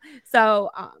 Yeah. So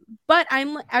but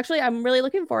I'm really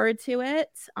looking forward to it.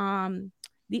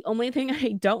 The only thing I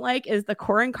don't like is the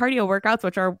core and cardio workouts,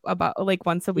 which are about like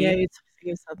once a week. Yeah,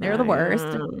 you said They're that, the worst.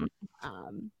 yeah.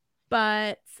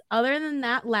 But other than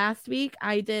that, last week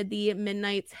I did the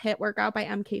Midnight's HIIT workout by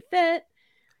MK Fit,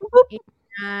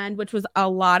 and which was a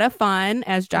lot of fun,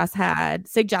 as Jess had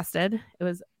suggested. It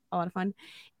was a lot of fun.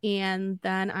 And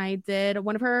then I did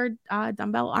one of her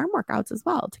dumbbell arm workouts as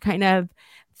well to kind of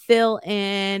fill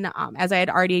in, as I had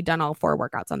already done all 4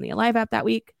 workouts on the Alive app that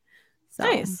week. So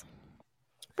Nice.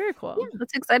 Very cool. Yeah,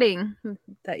 that's exciting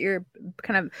that you're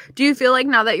kind of, do you feel like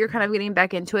now that you're kind of getting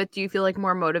back into it, do you feel like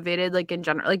more motivated, like in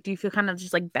general, like do you feel kind of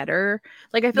just like better?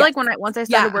 Like I feel like once I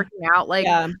started working out, like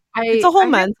it's a whole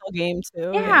mental game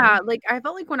too. Yeah, like I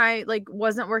felt like when I like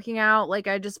wasn't working out, like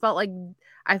I just felt like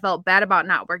I felt bad about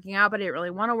not working out, but I didn't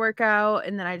really want to work out,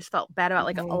 and then I just felt bad about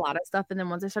like a lot of stuff, and then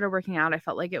once I started working out, I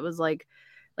felt like it was like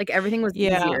everything was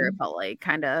easier. It felt like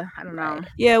kind of, I don't know.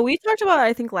 Yeah, we talked about,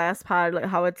 I think last pod, like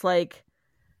how it's like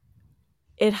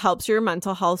it helps your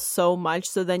mental health so much,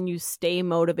 so then you stay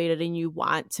motivated and you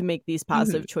want to make these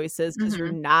positive choices because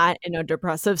you're not in a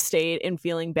depressive state and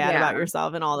feeling bad about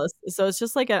yourself and all this. So it's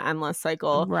just like an endless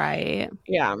cycle. Right.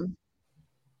 Yeah.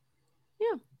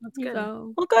 Yeah. That's good.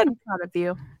 So, well, good. I'm proud of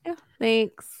you. Yeah.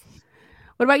 Thanks.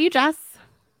 What about you, Jess?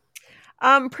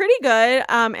 Pretty good.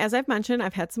 As I've mentioned,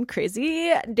 I've had some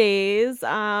crazy days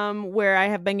where I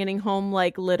have been getting home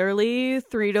like literally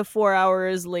 3 to 4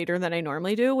 hours later than I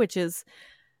normally do, which is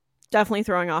definitely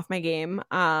throwing off my game.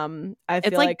 I feel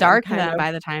It's like dark then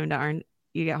by the time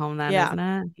you get home then, Yeah. isn't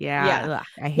it? Yeah. Yeah. Ugh,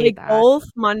 I hate Like that. both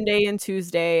Monday and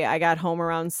Tuesday, I got home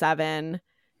around 7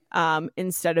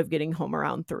 instead of getting home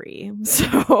around 3.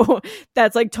 So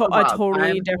that's like a About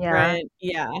totally time, different.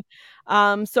 Yeah.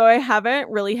 So I haven't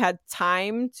really had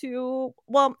time to,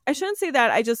 well, I shouldn't say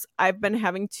that. I've been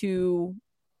having to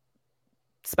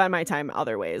spend my time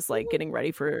other ways, like getting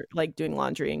ready for like doing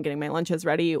laundry and getting my lunches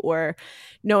ready, or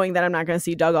knowing that I'm not going to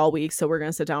see Doug all week, so we're going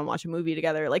to sit down and watch a movie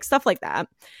together, like stuff like that.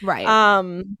 Right.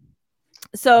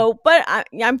 So but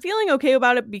I'm feeling okay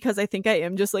about it because I think I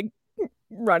am just like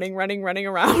running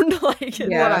around. Like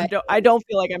Yeah. I don't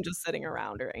feel like I'm just sitting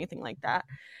around or anything like that.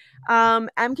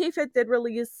 MK Fit did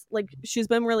release, like she's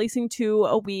been releasing 2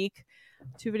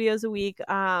 videos a week.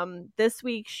 This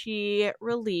week she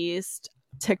released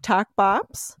TikTok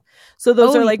bops. So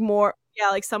those are like more,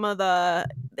 like some of the,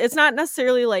 it's not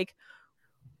necessarily like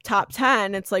top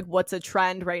 10, it's like what's a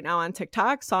trend right now on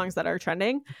TikTok, songs that are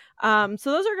trending. So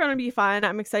those are going to be fun.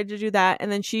 I'm excited to do that.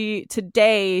 And then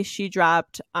today she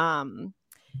dropped a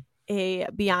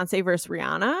Beyonce versus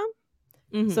Rihanna.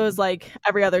 So it's like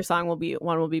every other song will be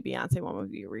Beyonce, one will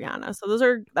be Rihanna.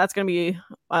 So that's going to be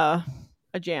a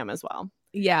jam as well.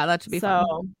 Yeah, that should be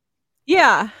fun.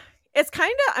 Yeah, it's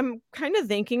I'm kind of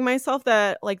thanking myself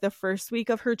that like the first week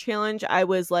of her challenge, I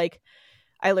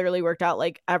literally worked out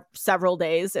like several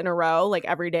days in a row, like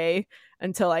every day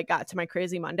until I got to my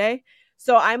crazy Monday.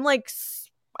 So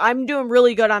I'm doing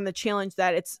really good on the challenge,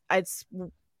 that it's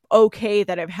okay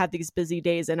that I've had these busy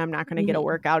days and I'm not going to get a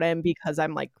workout in because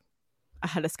I'm like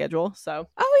ahead of schedule. So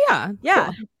yeah,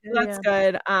 cool. That's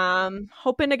good.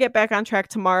 Hoping to get back on track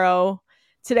tomorrow.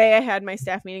 Today I had my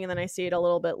staff meeting and then I stayed a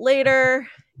little bit later,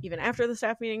 even after the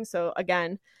staff meeting. So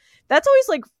again, that's always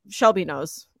like Shelby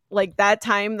knows, like that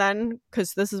time then,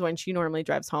 because this is when she normally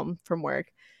drives home from work.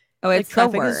 Oh, it's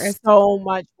like, traffic is so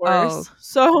much worse.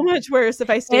 So much worse if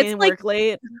I stay in work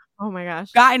late. Oh my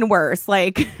gosh. Gotten worse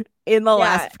like in the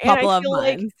last couple of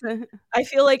months. I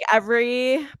feel like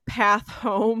every path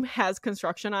home has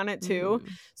construction on it too.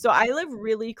 So I live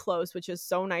really close, which is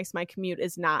so nice. My commute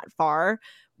is not far,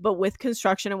 but with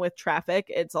construction and with traffic,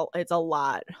 it's a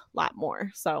lot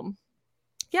more. So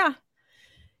yeah.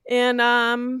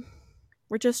 And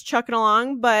we're just chucking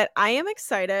along, but I am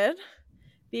excited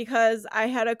because I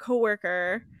had a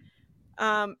coworker.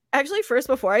 Actually, first,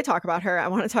 before I talk about her, I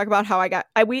want to talk about how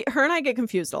her and I get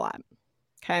confused a lot.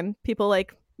 Okay. People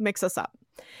like mix us up.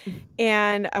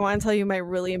 And I want to tell you my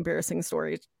really embarrassing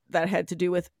story that had to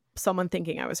do with someone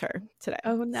thinking I was her today.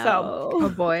 Oh no. Oh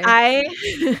boy.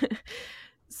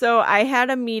 So I had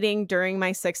a meeting during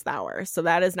my 6th hour. So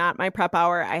that is not my prep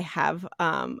hour. I have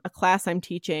a class I'm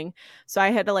teaching. So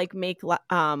I had to like make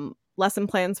lesson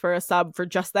plans for a sub for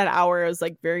just that hour. It was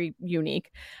like very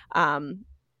unique.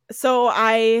 So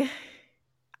I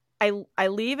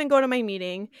leave and go to my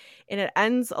meeting, and it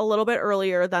ends a little bit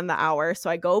earlier than the hour. So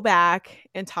I go back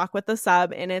and talk with the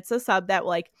sub, and it's a sub that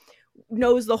like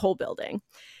knows the whole building.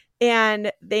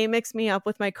 And they mix me up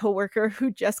with my coworker who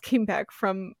just came back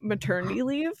from maternity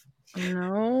leave.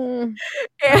 No.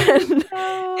 And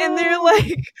they're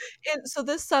like, and so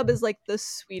this sub is like the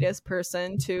sweetest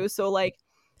person too. So like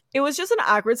it was just an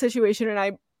awkward situation,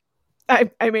 and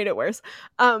I made it worse.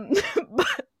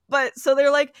 But so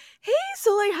they're like, hey,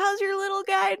 so like how's your little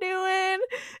guy doing?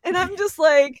 And I'm just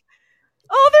like,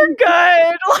 oh, they're good.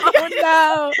 Like, oh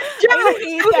no. I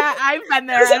hate that. I've been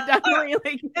there. I've definitely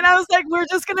like, and I was like, we're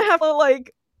just gonna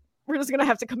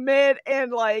have to commit,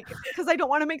 and like, because I don't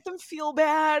want to make them feel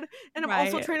bad, and I'm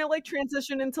also trying to like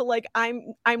transition into like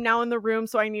I'm now in the room,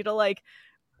 so I need to like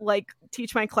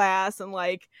teach my class, and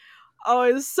like, oh,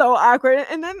 it's so awkward.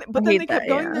 And then they kept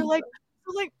going. Yeah. They're like,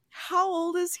 how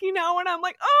old is he now? And I'm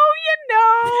like, oh,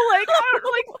 like I don't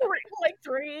know, like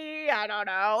 3, I don't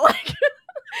know, like.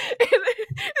 And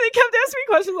they kept asking me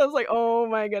questions. I was like, oh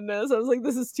my goodness. I was like,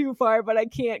 this is too far, but I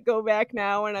can't go back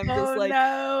now. And I'm just like,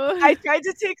 no. I tried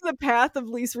to take the path of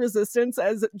least resistance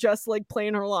as just like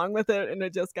playing along with it, and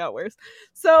it just got worse.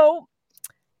 So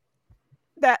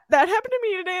that happened to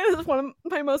me today. This is one of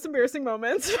my most embarrassing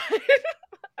moments.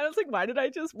 I was like, why did I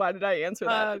answer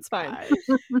that? It's fine.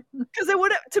 Because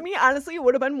to me, honestly, it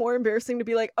would have been more embarrassing to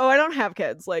be like, oh, I don't have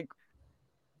kids. Like,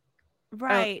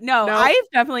 right. No, I've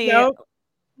definitely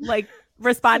like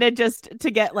responded just to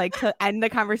get like to end the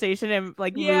conversation and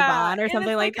like move on or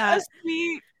something like that. A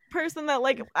sweet person that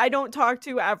like I don't talk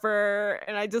to ever,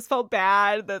 and I just felt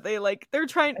bad that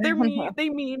they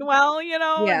mean well, you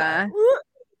know. Yeah.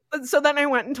 So then I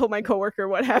went and told my coworker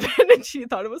what happened, and she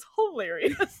thought it was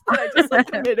hilarious that I just like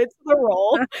committed to the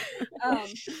role.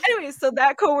 Anyway, so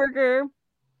that coworker,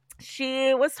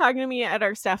 she was talking to me at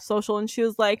our staff social, and she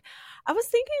was like, I was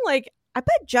thinking like I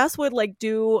bet Jess would like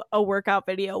do a workout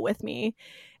video with me.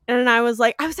 And I was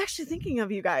like, I was actually thinking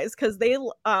of you guys because they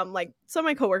like some of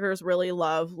my coworkers really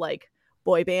love like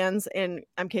boy bands, and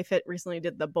MK Fit recently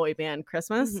did the boy band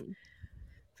Christmas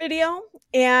video,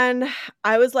 and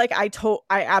I was like, I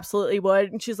absolutely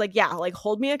would. And she's like, yeah, like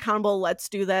hold me accountable, let's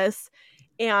do this.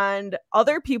 And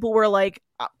other people were like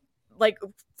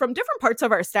from different parts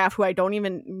of our staff who I don't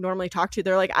even normally talk to,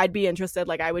 they're like, I'd be interested,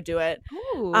 like I would do it.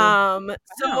 Ooh,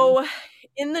 So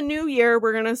in the new year,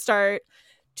 we're gonna start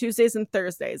Tuesdays and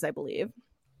Thursdays, I believe,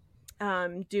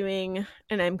 doing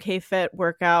an MK Fit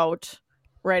workout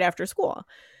right after school.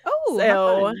 Oh,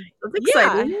 so That's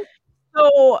exciting.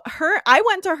 So I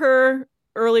went to her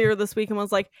earlier this week and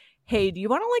was like, hey, do you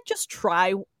want to like just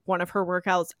try one of her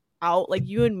workouts out, like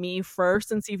you and me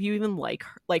first, and see if you even like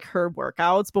her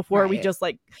workouts before we just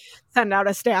like send out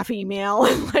a staff email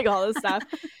and like all this stuff.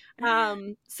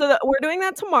 So we're doing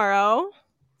that tomorrow.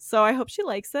 So I hope she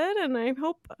likes it, and I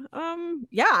hope I'm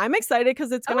excited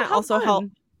because it's gonna also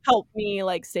help me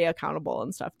like stay accountable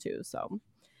and stuff too. So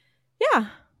yeah,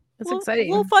 That's exciting.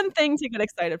 Little fun thing to get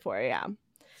excited for, yeah.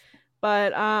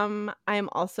 But I am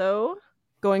also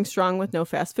going strong with no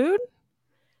fast food.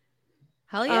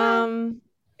 Hell yeah.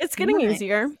 It's getting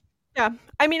easier. Yeah.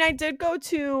 I mean, I did go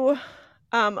to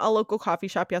a local coffee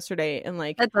shop yesterday and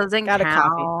like that doesn't got count. a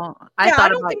coffee. I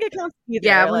don't think it counts either.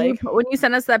 Yeah, like when you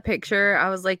sent us that picture, I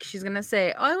was like, she's gonna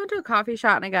say, "Oh, I went to a coffee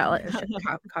shop and I got like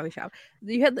a coffee shop."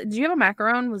 Did you have a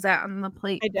macaron? Was that on the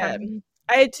plate? I did.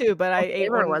 I had two, but I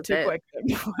ate one too quick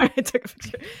before I took a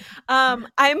picture.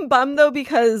 I'm bummed though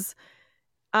because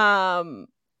I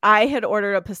had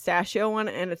ordered a pistachio one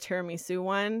and a tiramisu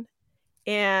one,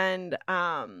 and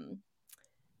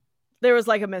there was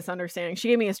like a misunderstanding. She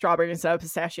gave me a strawberry instead of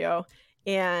pistachio,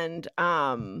 and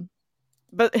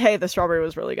but hey, the strawberry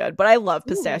was really good. But I love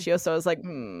pistachio, so I was like,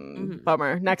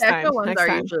 bummer. Next time. Ones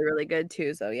are usually really good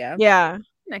too. So yeah.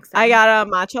 Next time. I got a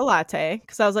matcha latte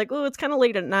because I was like, oh, it's kind of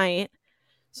late at night,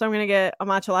 so I'm gonna get a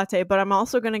matcha latte. But I'm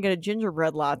also gonna get a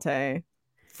gingerbread latte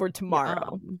for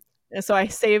tomorrow. And so I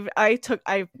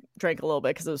drank a little bit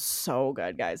because it was so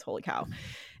good, guys. Holy cow.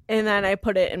 And then I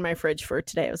put it in my fridge for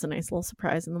today. It was a nice little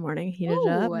surprise in the morning. Heated it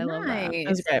up. I love that. It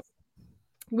was great.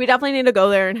 We definitely need to go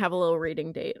there and have a little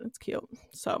reading date. It's cute.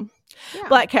 So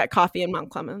Black Cat Coffee in Mount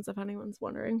Clemens, if anyone's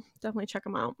wondering. Definitely check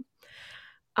them out.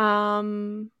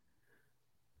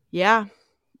 Yeah.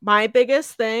 My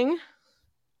biggest thing,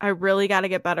 I really got to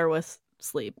get better with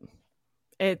sleep.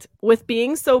 With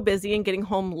being so busy and getting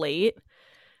home late,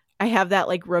 I have that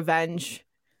like revenge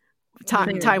time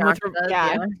with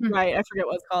right, I forget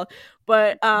what it's called,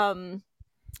 but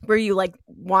where you like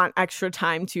want extra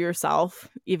time to yourself,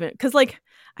 even because like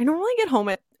I normally get home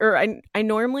I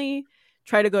normally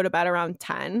try to go to bed around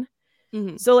 10.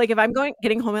 So like if I'm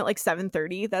getting home at like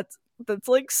 7:30, that's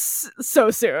like so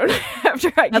soon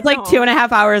after I get like home.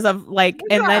 2.5 hours of like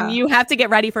and then you have to get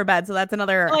ready for bed, so that's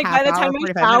another like half by the time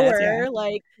I shower minutes,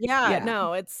 like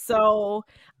no, it's so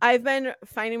I've been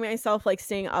finding myself like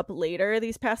staying up later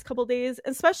these past couple days,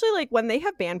 especially like when they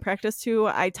have band practice too.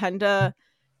 I tend to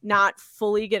not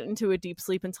fully get into a deep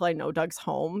sleep until I know Doug's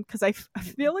home, because I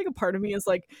feel like a part of me is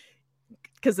like,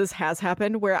 because this has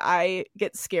happened where I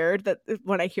get scared that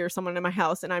when I hear someone in my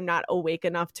house and I'm not awake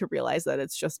enough to realize that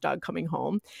it's just Doug coming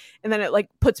home, and then it like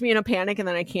puts me in a panic, and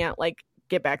then I can't like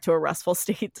get back to a restful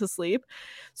state to sleep.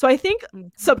 So I think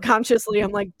subconsciously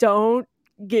I'm like, don't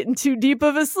get in too deep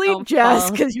of a sleep,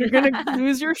 Jess, because you're gonna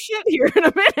lose your shit here in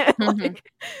a minute.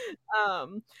 Like,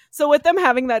 so with them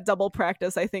having that double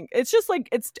practice, I think it's just like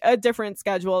it's a different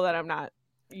schedule that I'm not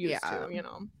used to, you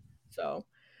know. So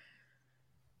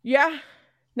yeah,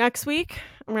 next week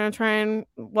I'm gonna try and,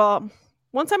 well,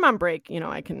 once I'm on break, you know,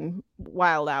 I can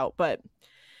wild out, but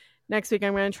next week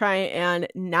I'm going to try and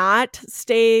not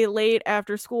stay late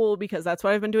after school, because that's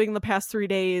what I've been doing the past 3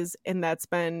 days, and that's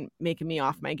been making me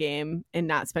off my game and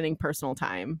not spending personal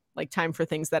time, like time for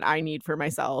things that I need for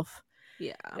myself.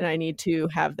 Yeah. And I need to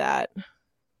have that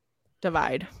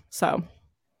divide. So I'm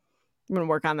going to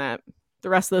work on that the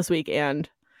rest of this week and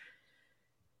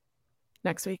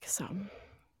next week. So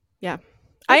yeah.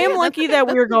 I am lucky that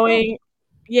we're going.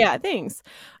 Yeah, thanks.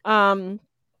 That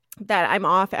I'm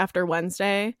off after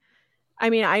Wednesday. I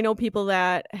mean, I know people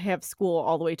that have school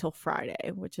all the way till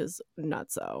Friday, which is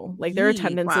nuts. So like their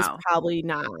attendance is probably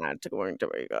not going to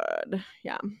be good.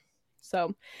 Yeah.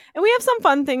 So, and we have some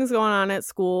fun things going on at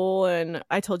school. And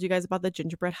I told you guys about the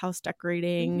gingerbread house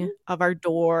decorating of our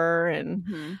door,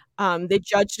 and they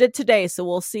judged it today. So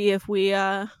we'll see if we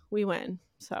win.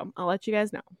 So I'll let you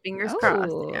guys know. Fingers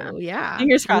crossed. Yeah. Yeah.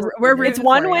 Fingers crossed. We're It's rooting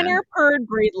one for ya. winner per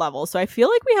grade level. So I feel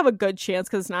like we have a good chance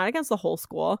because it's not against the whole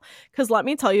school. Because let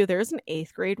me tell you, there's an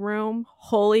 8th grade room.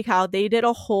 Holy cow. They did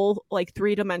a whole like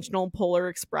 3-dimensional Polar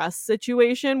Express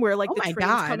situation where like Oh the my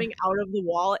train's God. coming out of the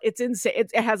wall. It's insane.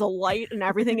 It has a light and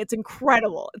everything. It's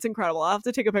incredible. It's incredible. I'll have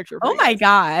to take a picture. For Oh you my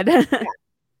guys.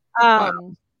 God.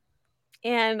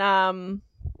 And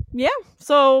yeah.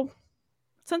 So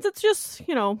since it's just,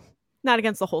 not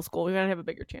against the whole school, we're going to have a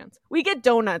bigger chance. We get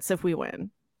donuts if we win.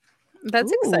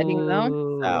 That's exciting though.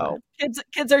 Ooh. So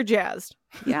kids are jazzed.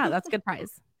 Yeah, that's a good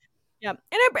prize. Yeah. And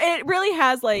it really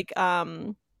has like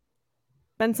been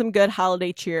some good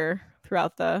holiday cheer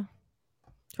throughout the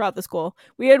school.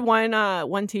 We had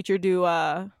one teacher do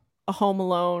a Home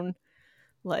Alone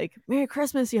like Merry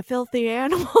Christmas, you filthy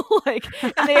animal. Like,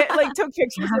 and they like took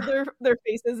pictures of their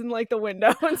faces in like the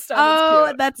window and stuff. Oh,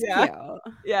 Cute. that's Yeah. cute.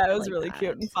 Yeah, it was like really that.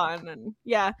 cute and fun, and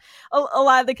yeah, a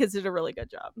lot of the kids did a really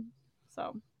good job.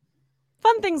 So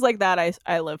fun things like that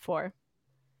I live for.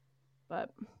 But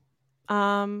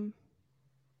is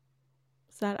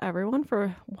that everyone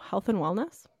for health and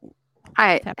wellness?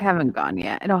 I haven't gone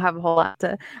yet. I don't have a whole lot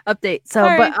to update. So,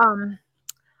 Sorry.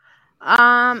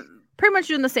 but pretty much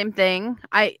doing the same thing.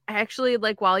 I actually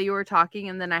like while you were talking,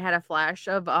 and then I had a flash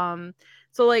of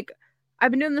so like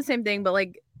I've been doing the same thing, but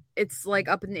like it's like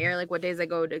up in the air, like what days I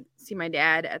go to see my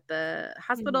dad at the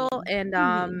hospital,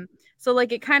 and so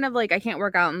like it kind of like I can't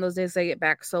work out on those days I get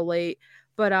back so late.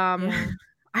 But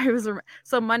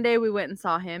so Monday we went and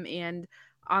saw him, and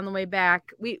on the way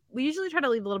back we usually try to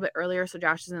leave a little bit earlier so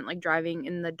Josh isn't like driving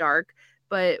in the dark,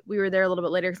 but we were there a little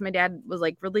bit later because my dad was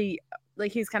like really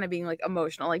like he's kind of being like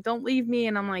emotional, like don't leave me,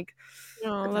 and I'm like,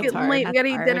 Oh, it's getting late, we gotta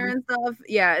eat dinner and stuff.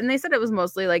 Yeah, and they said it was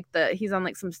mostly like he's on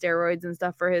like some steroids and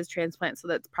stuff for his transplant, so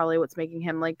that's probably what's making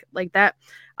him like that.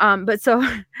 But so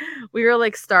we were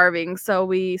like starving, so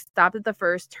we stopped at the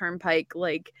first turnpike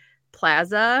like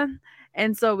plaza,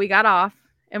 and so we got off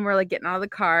and we're like getting out of the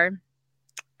car,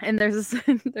 and there's a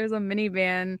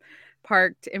minivan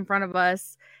parked in front of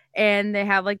us, and they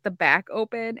have like the back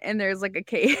open, and there's like a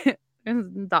cage,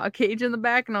 dog cage in the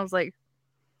back, and I was like,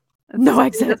 no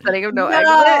exit. Setting of no exit. And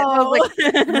I was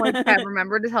like, Pat,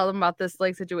 remember to tell them about this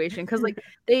like situation, because like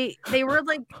they were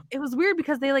like, it was weird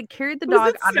because they like carried the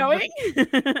dog out of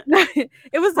the...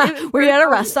 it was were you at a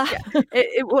rest stop? Yeah.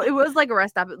 It was like a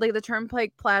rest stop. Like the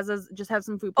turnpike plazas just have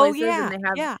some food places, and they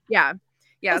have yeah.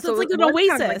 So it's like an was oasis.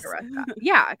 kind of like a rest stop.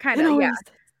 Yeah, kind of, yeah.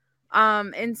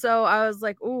 And so I was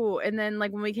like, ooh, and then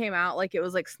like when we came out, like it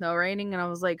was like snow raining, and I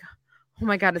was like, oh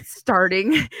my god, it's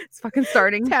starting. It's fucking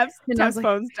starting. Tab's like,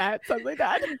 phone's dead. Suddenly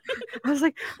dead. I was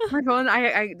like, my phone,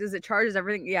 I does it charge? Is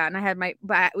everything? Yeah, and I had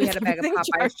we had a bag of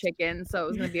Popeye's chicken, so it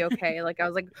was gonna be okay. Like I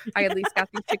was like, I at least got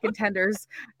these chicken tenders.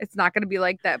 It's not gonna be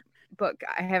like that book.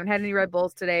 I haven't had any Red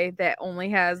Bulls today that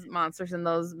only has monsters in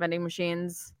those vending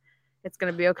machines. It's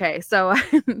gonna be okay. So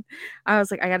I was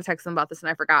like, I gotta text them about this, and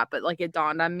I forgot. But like it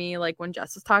dawned on me, like when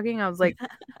Jess was talking, I was like,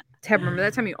 Tab, remember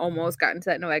that time you almost got into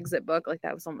that no exit book? Like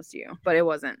that was almost you, but it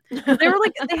wasn't. They were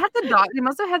like, they had the dog. They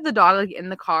must have had the dog like in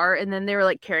the car, and then they were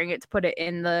like carrying it to put it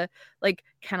in the like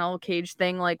kennel cage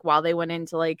thing, like while they went in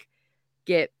to like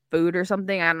get food or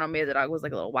something. I don't know. Maybe the dog was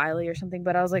like a little wily or something.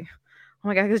 But I was like, oh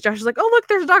my god, because Josh was like, oh look,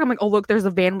 there's a dog. I'm like, oh look, there's a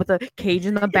van with a cage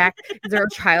in the back. Is there a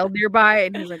child nearby?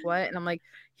 And he's like, what? And I'm like,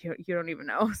 you don't even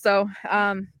know. So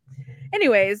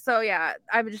anyways, so yeah,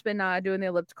 I've just been doing the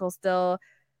elliptical still.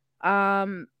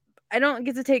 I don't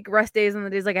get to take rest days on the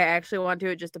days like I actually want to.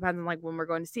 It just depends on like when we're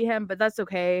going to see him, but that's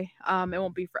okay. It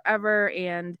won't be forever.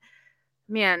 And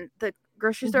man, the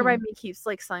grocery store by me keeps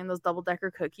like selling those double-decker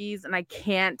cookies, and I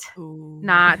can't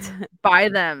not buy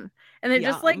them. And they're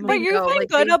just like, but you're like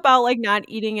good about like not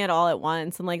eating it all at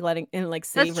once and like letting and like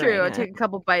savoring. That's true. It. I take a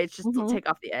couple bites just to take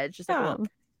off the edge. Just like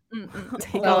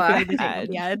take off the edge.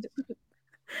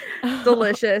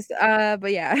 Delicious.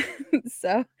 But yeah.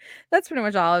 So that's pretty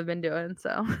much all I've been doing.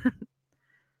 So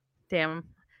damn.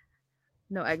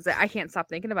 No exit. I can't stop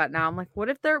thinking about it now. I'm like, what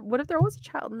if there was a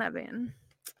child in that van?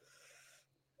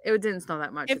 It didn't snow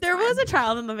that much. If there was a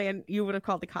child in the van, you would have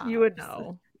called the cops. You would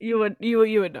know. You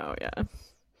would know, yeah.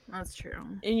 That's true.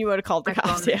 And you would have called the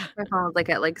cops, yeah. My phone was like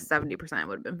at like 70%,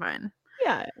 would have been fine.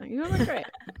 Yeah, you would look great.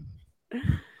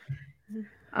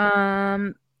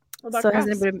 So has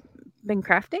anybody been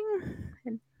crafting?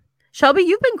 Shelby,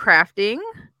 you've been crafting.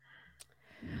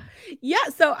 Yeah,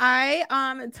 so I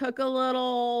took a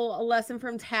little lesson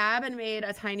from Tab and made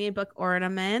a tiny book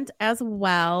ornament as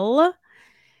well.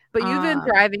 But you've been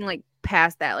thriving like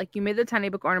past that? Like you made the tiny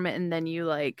book ornament and then you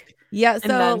like Yeah, And so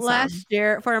then some. last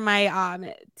year for my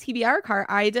TBR cart,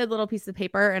 I did little pieces of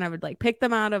paper and I would like pick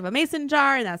them out of a mason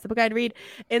jar, and that's the book I'd read.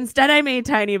 Instead, I made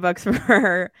tiny books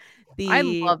for the I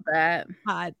love that.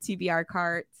 TBR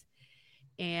cart,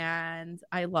 and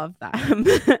I love them.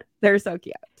 They're so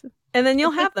cute. And then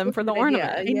you'll That's have them such for a the good idea.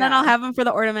 ornament. And then I'll have them for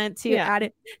the ornament to Yeah. add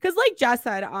it, because like Jess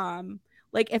said,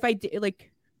 like if I do,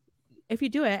 like if you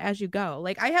do it as you go,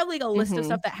 like I have like a list of Mhm.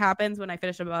 stuff that happens when I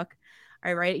finish a book.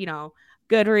 I write,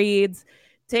 Goodreads,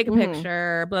 take a Mhm.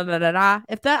 picture, blah blah blah blah.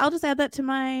 If that, I'll just add that to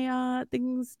my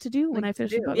things to do when I Things to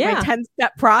finish a do. book. Yeah. My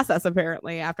 10-step process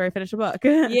apparently after I finish a book.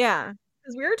 Yeah.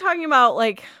 Because we were talking about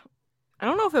like, I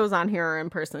don't know if it was on here or in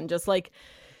person, just like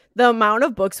the amount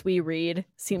of books we read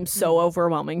seems so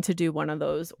overwhelming to do one of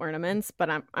those ornaments, but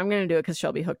I'm gonna do it because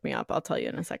Shelby hooked me up. I'll tell you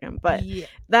in a second. But yeah.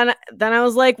 then I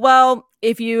was like, well,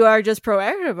 if you are just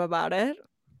proactive about it,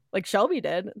 like Shelby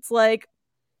did, it's like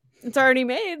it's already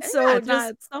made. So Yeah, it's just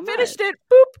not so finished much. it,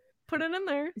 boop, put it in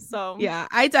there. So Yeah,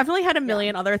 I definitely had a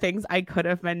million other things I could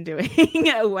have been doing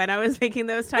when I was making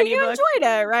those and tiny you books, enjoyed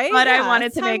it, right? but I Yeah,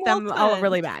 wanted to time make well them all spent.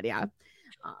 really bad. Yeah.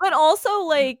 But also,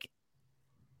 like,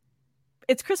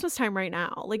 it's Christmas time right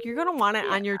now. Like, you're gonna want it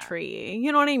on your tree.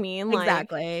 You know what I mean? Like,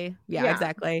 Exactly. Yeah, yeah.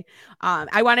 exactly.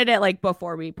 I wanted it like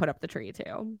before we put up the tree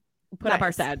too. Put up our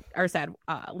Nice. sad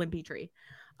limpy tree.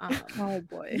 Oh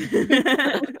boy.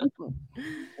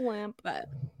 lamp. But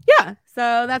yeah,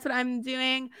 so that's what I'm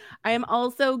doing. I am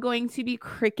also going to be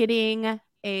cricketing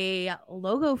a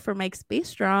logo for Mike's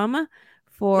bass drum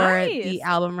for Nice. the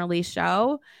album release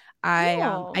show.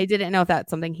 Cool. I didn't know if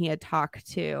that's something he had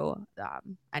talked to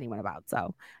anyone about,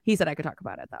 so he said I could talk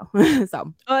about it though.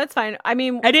 So Oh, that's fine. I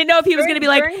mean, I didn't know if he was going to be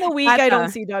like during the week, at I don't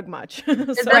the- see Doug much. Is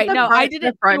So that Right, the no, front- I the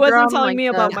didn't- front he wasn't drum, telling like me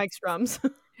the- about Mike's drums.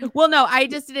 Well, no, I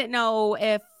just didn't know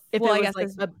if If well, it I was guess like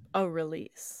this- a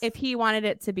release, if he wanted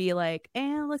it to be like,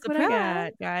 look what I Surprise.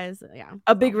 got, guys. Yeah,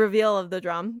 a big reveal of the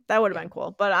drum, that would have been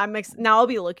cool. But now I'll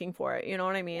be looking for it. You know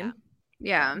what I mean?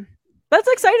 Yeah. That's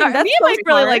exciting. That's me and Mike so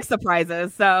really smart. like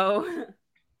surprises, so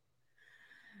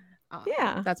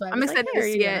Yeah. that's why I I'm was excited like, to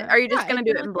 "Here, see you it. go." Are you just Yeah, gonna it's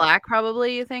do it really in black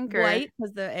probably, you think? Or white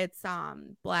because it's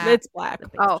black. It's black. The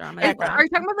bass Oh, drum is- is black. are you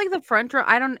talking about like the front drum?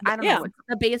 I don't Yeah. know. What,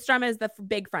 The bass drum is the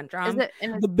big front is drum. it?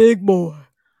 And The big boy.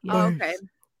 oh, okay.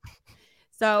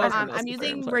 So That's what I'm I'm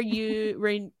using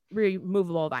sorry.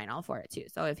 removable vinyl for it too.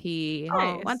 So if he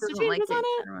Nice. wants to Doesn't change like what's on I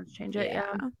it, don't want to change it.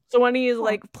 Yeah. So when he Cool.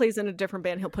 like plays in a different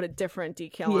band, he'll put a different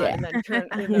decal on Yeah. and then turn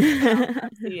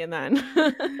and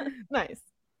then nice.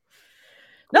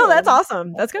 No, that's Cool.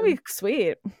 awesome. That's gonna be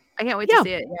sweet. I can't wait Yeah. to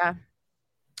see it. Yeah.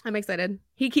 I'm excited.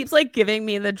 He keeps like giving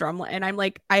me the drum, and I'm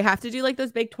like, I have to do like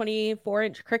those big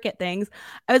 24-inch cricket things.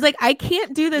 I was like, I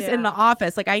can't do this in Yeah. the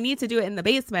office. Like, I need to do it in the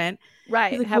basement. Right.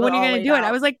 He's like, have well, when it are you all going to laid do it? I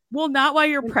out. was like, well, not while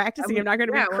you're I practicing. mean, I'm not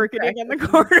going to yeah, be we're cricketing in the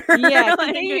practicing. corner. Yeah,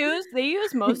 Like, they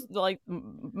use most like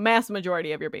mass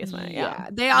majority of your basement. Yeah.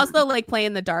 They also like play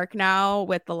in the dark now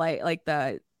with the light, like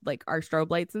our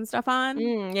strobe lights and stuff on.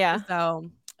 Yeah.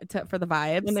 So for the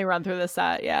vibes. When they run through the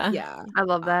set, yeah. Yeah. I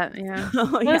love that. Yeah.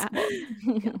 Oh, That's yeah.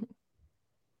 cool.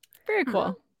 Very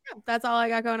cool. Yeah, that's all I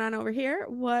got going on over here.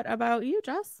 What about you,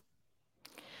 Jess?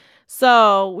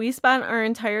 So we spent our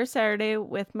entire Saturday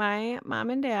with my mom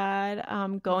and dad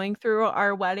going through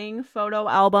our wedding photo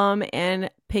album and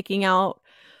picking out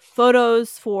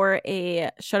photos for a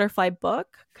Shutterfly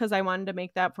book because I wanted to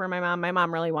make that for my mom. My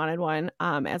mom really wanted one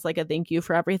as like a thank you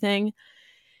for everything.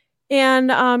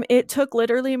 And it took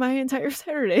literally my entire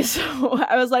Saturday. So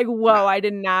I was like, whoa, I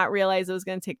did not realize it was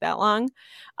going to take that long.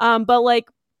 But like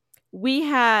we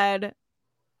had...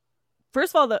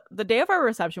 First of all, the day of our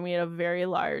reception, we had a very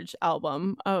large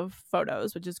album of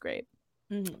photos, which is great.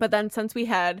 Mm-hmm. But then since we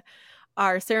had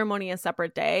our ceremony a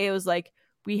separate day, it was like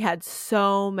we had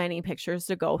so many pictures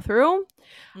to go through.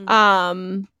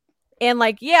 Mm-hmm. And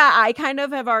like, yeah, I kind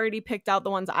of have already picked out the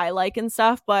ones I like and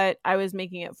stuff, but I was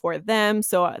making it for them.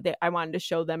 So I wanted to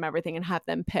show them everything and have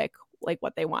them pick like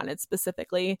what they wanted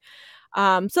specifically.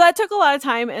 So that took a lot of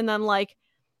time. And then like,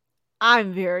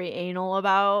 I'm very anal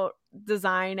about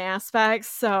design aspects,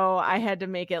 so I had to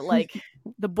make it like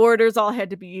the borders all had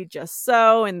to be just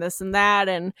so and this and that,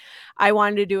 and I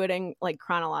wanted to do it in like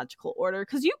chronological order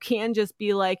because you can just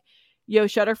be like, yo,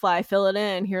 Shutterfly, fill it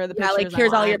in, here are the pictures, like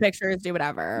here's all your pictures, do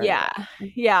whatever.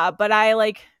 Yeah, but I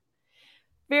like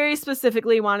very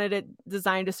specifically wanted it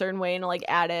designed a certain way and like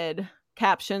added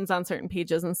captions on certain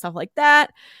pages and stuff like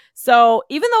that. So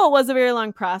even though it was a very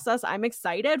long process, I'm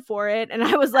excited for it. And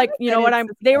I was like, you know what,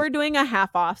 they were doing a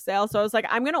half off sale. So I was like,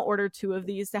 I'm going to order 2 of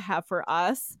these to have for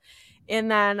us. And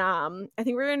then I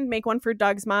think we're going to make one for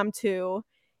Doug's mom too.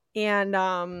 And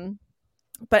then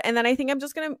I think I'm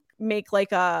just going to make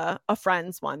like a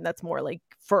friends one that's more like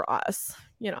for us,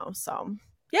 so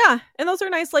yeah. And those are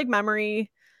nice like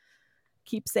memory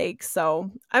keepsakes.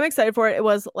 So I'm excited for it. It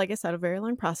was, like I said, a very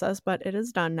long process, but it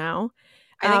is done now.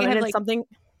 I think I and have it's like something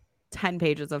 10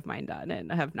 pages of mine done and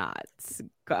have not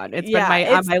gone. It's yeah,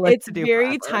 been on my list it's to do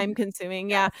very forever. time consuming.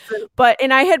 Yeah.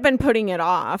 And I had been putting it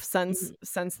off since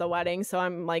the wedding, so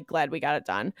I'm like glad we got it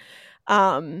done.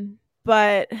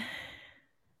 But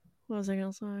what was I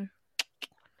gonna say?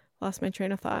 Lost my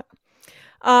train of thought.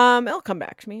 It'll come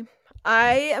back to me.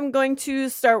 I am going to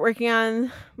start working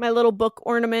on my little book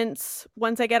ornaments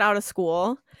once I get out of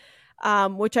school.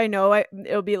 Which I know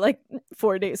it'll be like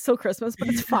 4 days till Christmas, but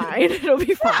it's fine. It'll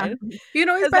be fine. You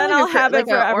know, Then I'll have it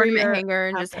for an every ornament year hanger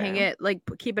and just after. hang it, like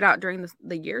keep it out during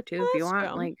the year too, if you That's want.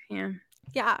 true. Like, yeah.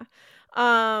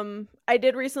 Yeah. I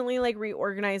did recently like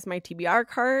reorganize my TBR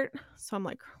cart, so I'm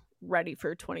like ready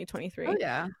for 2023. Oh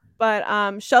yeah.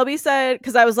 But Shelby said,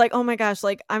 because I was like, oh my gosh,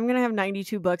 like I'm gonna have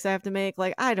 92 books I have to make.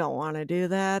 Like, I don't want to do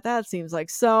that. That seems like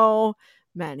so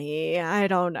many. I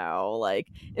don't know. Like,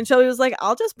 and Shelby was like,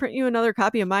 I'll just print you another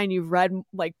copy of mine. You've read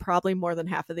like probably more than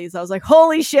half of these. I was like,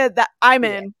 holy shit, that I'm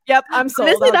in. Yep, I'm sold.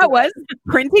 Honestly, that was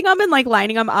printing them and like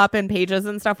lining them up in pages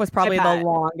and stuff was probably the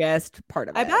longest part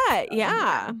of it. I bet.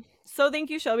 Yeah. So thank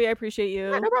you, Shelby. I appreciate you.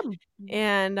 Yeah, no problem.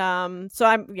 And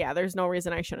so there's no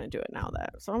reason I shouldn't do it now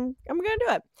so I'm gonna do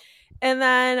it. And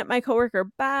then my coworker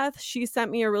Beth, she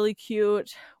sent me a really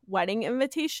cute wedding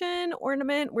invitation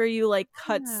ornament where you like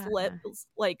cut slips,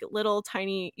 like little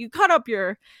tiny, you cut up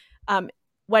your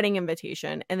wedding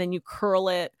invitation and then you curl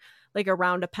it like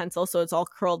around a pencil so it's all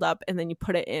curled up, and then you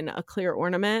put it in a clear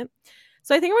ornament.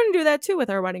 So I think we're gonna do that too with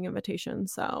our wedding invitation.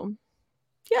 So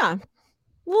yeah,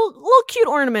 little cute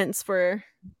ornaments for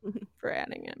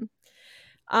adding in.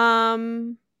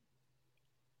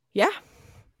 Yeah,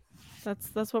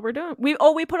 that's what we're doing.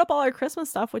 We put up all our Christmas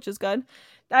stuff, which is good.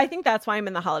 I think that's why I'm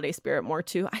in the holiday spirit more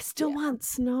too. I still want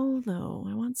snow though.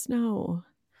 I want snow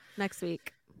Next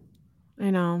week. I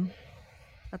know.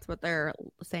 That's what they're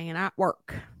saying at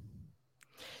work.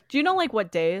 Do you know like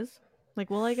what days? Like,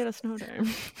 will I get a snow day?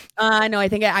 No,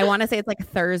 I want to say it's like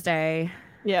Thursday.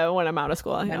 Yeah, when I'm out of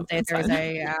school. Wednesday,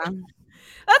 Thursday, yeah.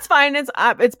 That's fine. It's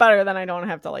better than I don't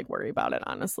have to like worry about it,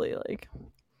 honestly. Like,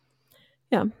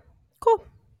 yeah. Cool.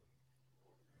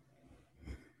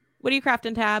 What are you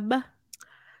crafting, Tab?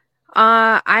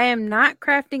 I am not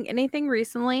crafting anything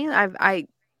recently. I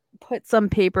put some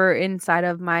paper inside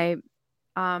of my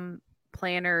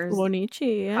planner's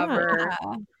Wonichi, cover.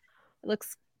 It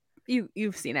looks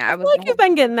you've seen it. I feel like you've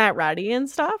been getting that ready and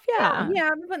stuff. Yeah. Yeah,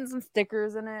 I've been putting some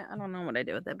stickers in it. I don't know what I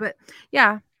did with it, but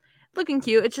yeah, looking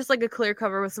cute. It's just like a clear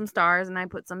cover with some stars, and I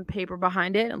put some paper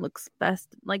behind it. It looks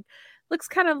looks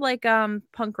kind of like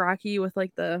punk rocky with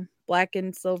like the black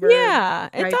and silver. Yeah,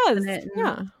 it does.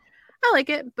 Yeah. I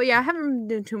like it, but yeah, I haven't been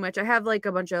doing too much. I have like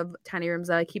a bunch of tiny rooms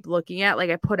that I keep looking at,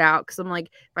 like I put out, because I'm like,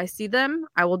 if I see them,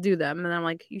 I will do them, and then I'm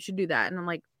like, you should do that, and I'm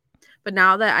like, but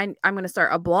now that I'm going to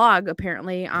start a blog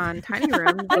apparently on tiny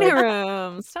rooms, tiny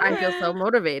rooms, I feel so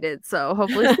motivated. So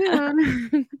hopefully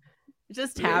soon.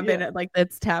 Just tab in it, like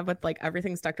it's tab with like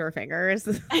everything stuck to her fingers.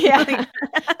 Yeah,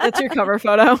 that's your cover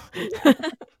photo.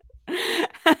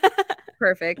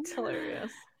 Perfect.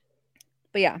 Hilarious.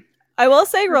 But yeah, I will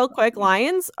say real quick,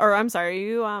 Lions, or I'm sorry,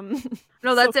 you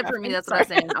no, that's it for me. That's what I'm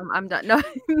saying. I'm done.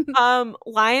 No.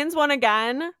 Lions won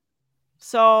again.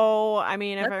 So I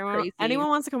mean, if That's anyone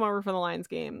wants to come over for the Lions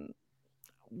game,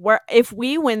 if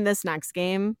we win this next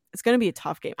game, it's going to be a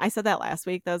tough game. I said that last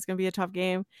week, that was going to be a tough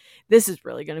game. This is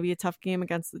really going to be a tough game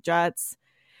against the Jets.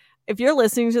 If you're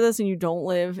listening to this and you don't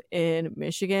live in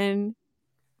Michigan,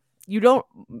 you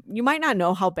might not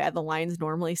know how bad the Lions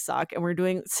normally suck, and we're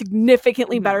doing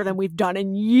significantly better than we've done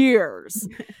in years.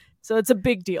 So it's a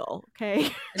big deal.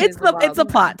 Okay. It's a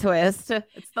plot twist. If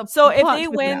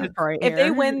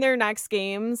they win their next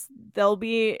games, they'll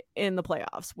be in the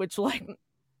playoffs, which like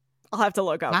I'll have to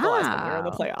look up the last time we were in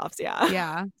the playoffs. Yeah.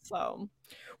 Yeah. So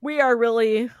we are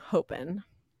really hoping.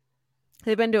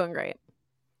 They've been doing great.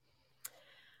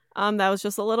 That was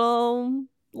just a little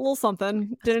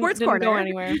something. Didn't go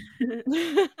anywhere.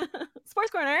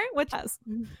 Sports corner with us.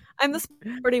 I'm the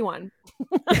sporty one.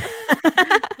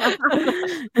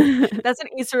 That's an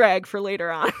Easter egg for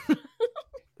later on.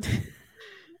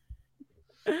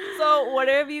 So what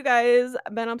have you guys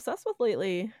been obsessed with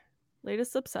lately?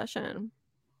 Latest obsession?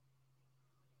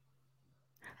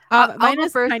 Mine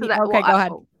is first. Okay, go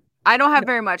ahead. I don't have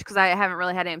very much because I haven't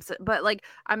really had any, but like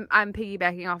I'm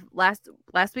piggybacking off last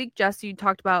week. Jess, you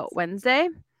talked about Wednesday.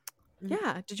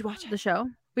 Yeah. Did you watch the show?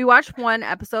 We watched one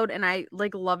episode and I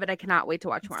like love it. I cannot wait to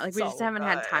watch more. Like we just So haven't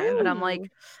had good. time, but I'm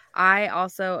like, I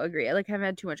also agree. I like haven't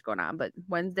had too much going on, but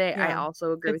Wednesday I Yeah,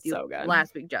 also agree with it's you. so good.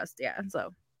 Last week just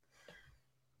so.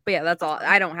 But yeah, that's all.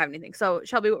 I don't have anything. So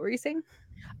Shelby, what were you saying?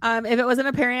 If it wasn't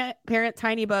a parent,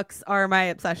 tiny books are my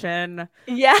obsession.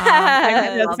 Yeah.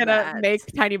 I'm just love gonna that. make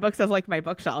tiny books as like my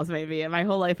bookshelves, maybe, and my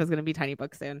whole life is gonna be tiny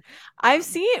books soon. I've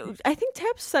seen. I think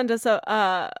Tab sent us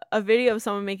a video of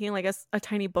someone making like a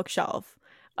tiny bookshelf.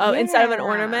 Instead of an Yeah.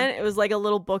 ornament, it was like a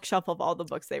little bookshelf of all the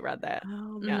books they read. That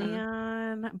Oh Yeah.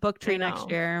 man, book tree next know.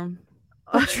 year.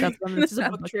 Book tree. That's what I'm This is a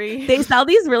gonna book book- tree. They sell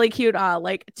these really cute,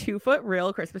 like 2-foot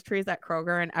real Christmas trees at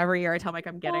Kroger, and every year I tell Mike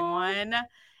I'm getting Aw. one,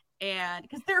 and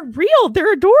because they're real,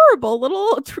 they're adorable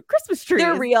little Christmas trees.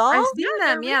 They're real. I've seen Yeah,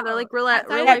 them. they're Yeah, they're real. like real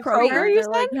Outside life at Kroger, trees. you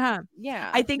They're like, Yeah, yeah.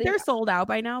 I think they're sold out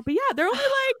by now, but yeah, they're only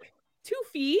like 2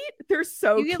 feet. They're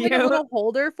so you get cute. like a little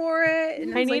holder for it.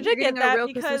 And I it's need like to you're get getting that a real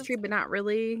Christmas because- tree, but not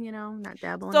really, not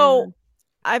dabbling. So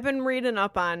I've been reading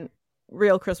up on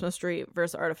real Christmas tree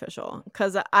versus artificial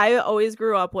because I always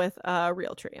grew up with a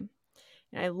real tree.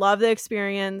 And I love the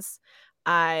experience.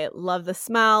 I love the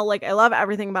smell. Like I love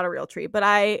everything about a real tree. But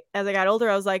as I got older,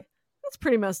 I was like, that's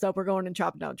pretty messed up. We're going and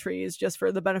chopping down trees just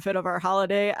for the benefit of our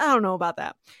holiday. I don't know about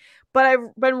that. But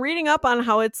I've been reading up on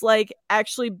how it's like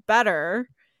actually better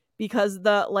because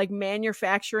the like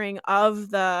manufacturing of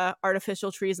the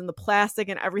artificial trees and the plastic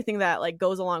and everything that like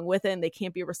goes along with it, and they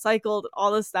can't be recycled,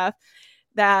 all this stuff,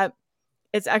 that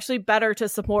it's actually better to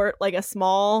support like a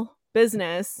small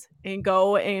business and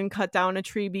go and cut down a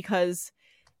tree because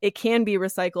it can be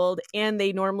recycled, and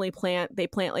they normally plant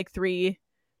like 3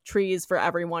 trees for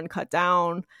every one cut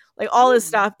down, like all this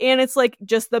stuff. And it's like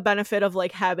just the benefit of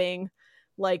like having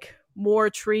like more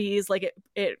trees, like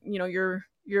it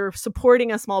you're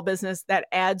supporting a small business that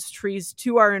adds trees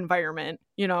to our environment,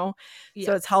 so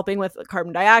it's helping with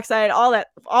carbon dioxide,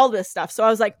 all this stuff. So I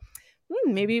was like,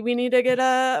 maybe we need to get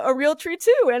a real tree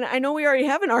too. And I know we already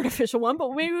have an artificial one,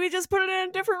 but maybe we just put it in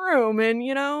a different room and,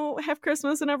 have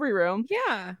Christmas in every room.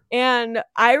 Yeah. And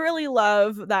I really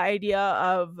love the idea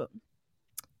of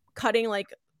cutting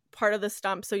like part of the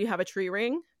stump so you have a tree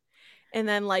ring, and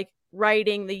then like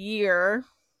writing the year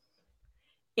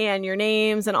and your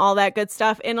names and all that good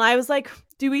stuff. And I was like,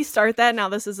 do we start that now?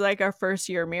 This is like our first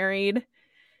year married.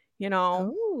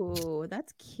 Oh,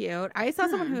 that's cute. I saw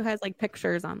someone who has like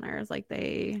pictures on theirs, like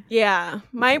they. Yeah,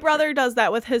 my brother does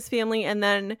that with his family, and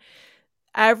then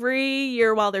every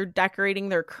year while they're decorating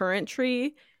their current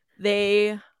tree,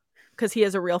 because he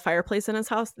has a real fireplace in his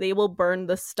house, they will burn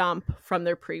the stump from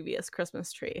their previous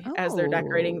Christmas tree as they're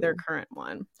decorating their current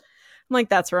one. I'm like,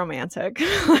 that's romantic.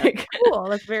 Like, cool.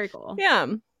 That's very cool.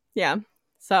 Yeah.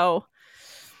 So,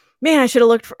 man, I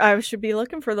should be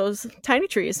looking for those tiny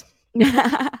trees.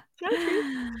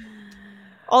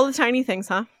 All the tiny things,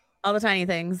 huh? All the tiny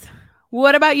things.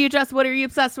 What about you, Jess? What are you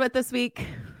obsessed with this week?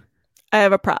 I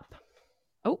have a prop.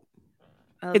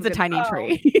 It's a tiny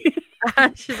tree.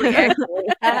 She's like,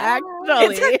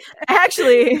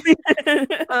 Actually,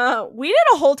 we did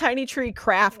a whole tiny tree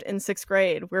craft in 6th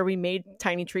grade where we made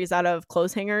tiny trees out of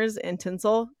clothes hangers and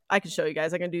tinsel. I can show you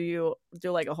guys. I can do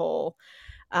like a whole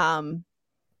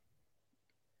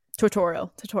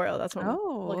tutorial. That's what I'm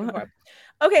looking for.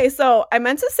 Okay, so I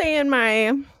meant to say in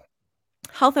my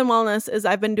health and wellness is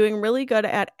I've been doing really good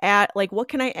at like, what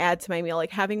can I add to my meal, like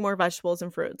having more vegetables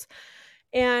and fruits.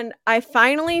 And I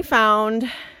finally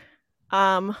found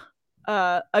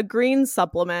a green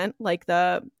supplement, like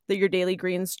the your daily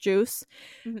greens juice,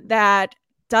 that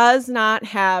does not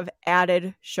have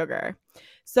added sugar.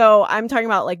 So I'm talking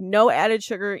about like no added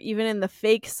sugar, even in the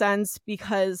fake sense,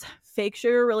 because fake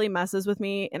sugar really messes with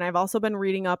me. And I've also been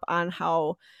reading up on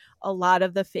how a lot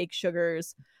of the fake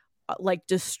sugars like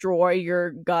destroy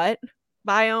your gut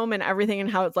biome and everything, and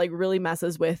how it's like really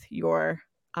messes with your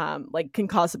like can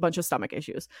cause a bunch of stomach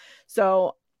issues.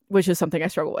 So, which is something I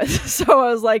struggle with. So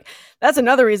I was like, that's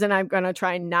another reason I'm going to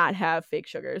try and not have fake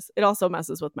sugars. It also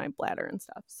messes with my bladder and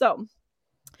stuff. So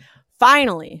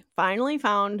finally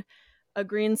found a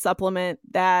green supplement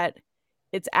that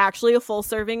it's actually a full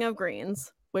serving of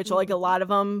greens, which like a lot of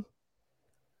them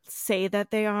say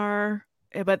that they are.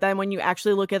 But then when you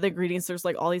actually look at the ingredients, there's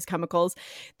like all these chemicals.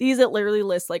 These, it literally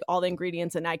lists like all the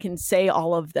ingredients, and I can say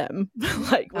all of them,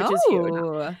 like, which is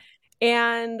huge.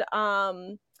 And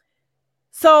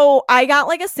so I got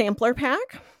like a sampler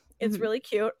pack. It's really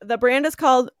cute. The brand is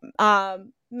called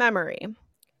Memory,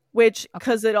 which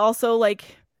because it also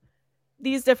like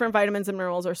these different vitamins and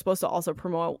minerals are supposed to also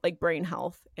promote like brain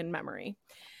health and memory.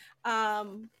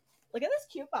 Look at this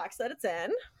cute box that it's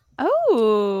in.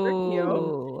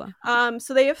 Oh,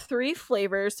 so they have 3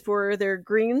 flavors for their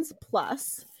Greens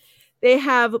Plus. They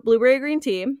have blueberry green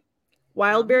tea,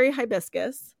 wild berry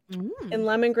hibiscus, and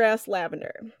lemongrass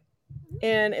lavender.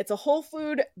 And it's a whole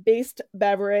food based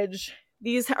beverage.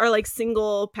 These are like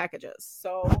single packages.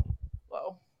 So,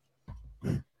 whoa.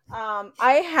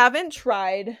 I haven't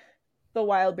tried the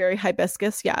wild berry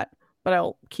hibiscus yet, but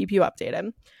I'll keep you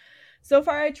updated. So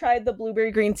far, I tried the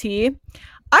blueberry green tea.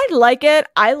 I like it.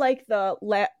 I like the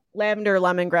lavender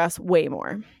lemongrass way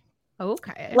more.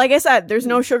 Okay. Like I said, there's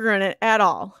no sugar in it at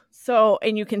all. So,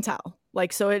 and you can tell.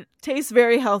 Like, so it tastes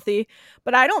very healthy,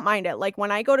 but I don't mind it. Like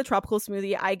when I go to Tropical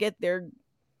Smoothie, I get their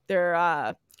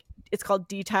it's called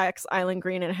Detox Island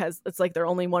Green, and it's like their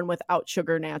only one without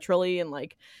sugar naturally, and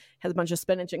like has a bunch of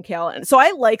spinach and kale. And so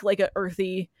I like a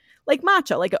earthy, like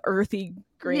matcha, like a earthy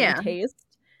green taste.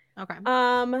 Okay.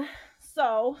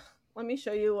 So let me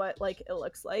show you what like it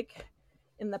looks like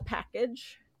in the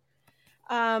package.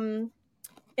 And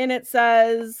it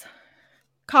says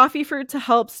coffee fruit to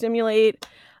help stimulate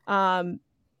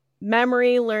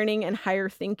memory, learning, and higher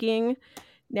thinking,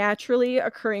 naturally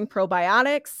occurring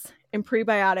probiotics and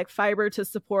prebiotic fiber to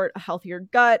support a healthier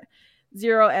gut,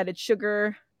 0 added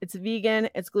sugar. It's vegan,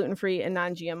 it's gluten-free, and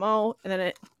non-GMO. And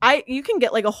then you can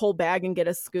get like a whole bag and get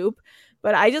a scoop,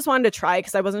 but I just wanted to try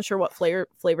because I wasn't sure what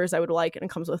flavors I would like, and it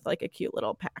comes with like a cute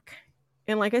little pack.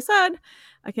 And like I said,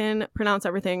 I can pronounce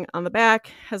everything on the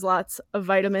back, has lots of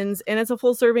vitamins, and it's a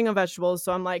full serving of vegetables.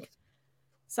 So I'm like,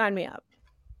 sign me up.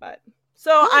 But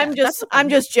so I'm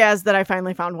just jazzed that I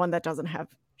finally found one that doesn't have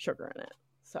sugar in it.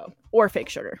 So, or fake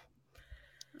sugar.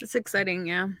 It's exciting,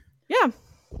 yeah. Yeah.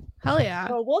 Hell yeah.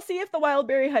 So we'll see if the wild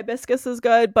berry hibiscus is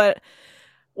good, but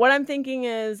what I'm thinking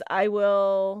is I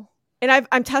will, and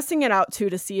I'm testing it out too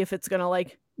to see if it's gonna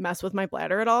like mess with my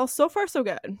bladder at all. So far, so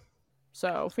good.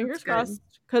 So fingers crossed.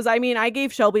 Because I mean, I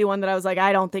gave Shelby one that I was like,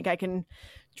 I don't think I can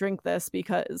drink this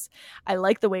because I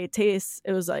like the way it tastes.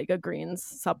 It was like a greens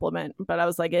supplement, but I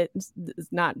was like, it's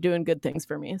not doing good things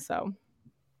for me. So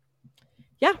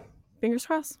yeah, fingers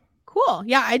crossed. Cool.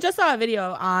 Yeah, I just saw a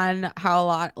video on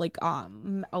how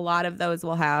a lot of those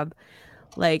will have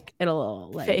like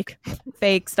it'll like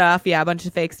fake stuff. Yeah, a bunch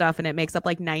of fake stuff, and it makes up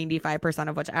like 95%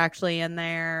 of what's actually in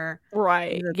there.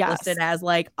 Right. It's listed as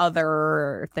like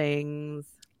other things.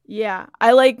 Yeah,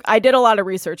 I did a lot of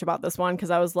research about this one because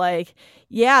I was like,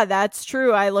 yeah, that's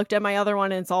true. I looked at my other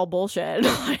one and it's all bullshit.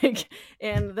 Like,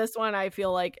 and this one I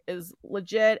feel like is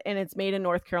legit, and it's made in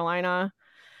North Carolina.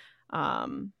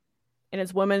 And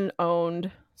it's women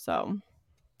owned. So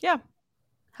yeah.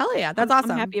 Hell yeah. That's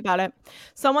awesome. I'm happy about it.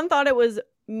 Someone thought it was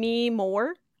me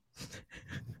more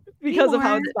because of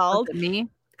how it's spelled. Me?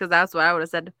 Because that's what I would have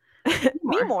said.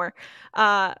 Me more.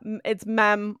 It's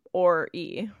mem or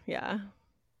e. Yeah.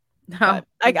 No,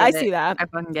 I see that. I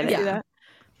fucking get I it. see that.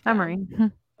 Memory.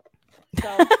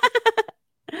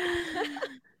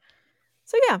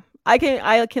 So yeah, I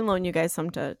can loan you guys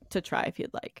some to try if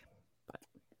you'd like.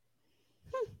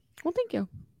 Well, thank you.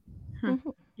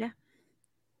 Yeah.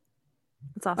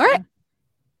 That's awesome. All right.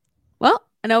 Well,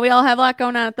 I know we all have a lot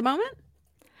going on at the moment.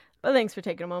 But thanks for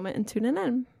taking a moment and tuning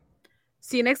in.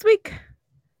 See you next week.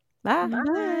 Bye.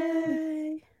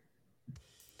 Bye.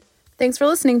 Thanks for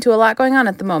listening to A Lot Going On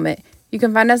at the Moment. You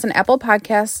can find us on Apple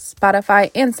Podcasts,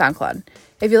 Spotify, and SoundCloud.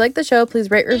 If you like the show,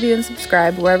 please rate, review, and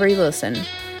subscribe wherever you listen.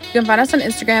 You can find us on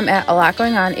Instagram at A Lot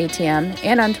Going On ATM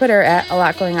and on Twitter at A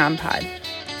Lot Going On Pod.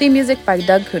 Theme music by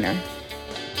Doug Cooner.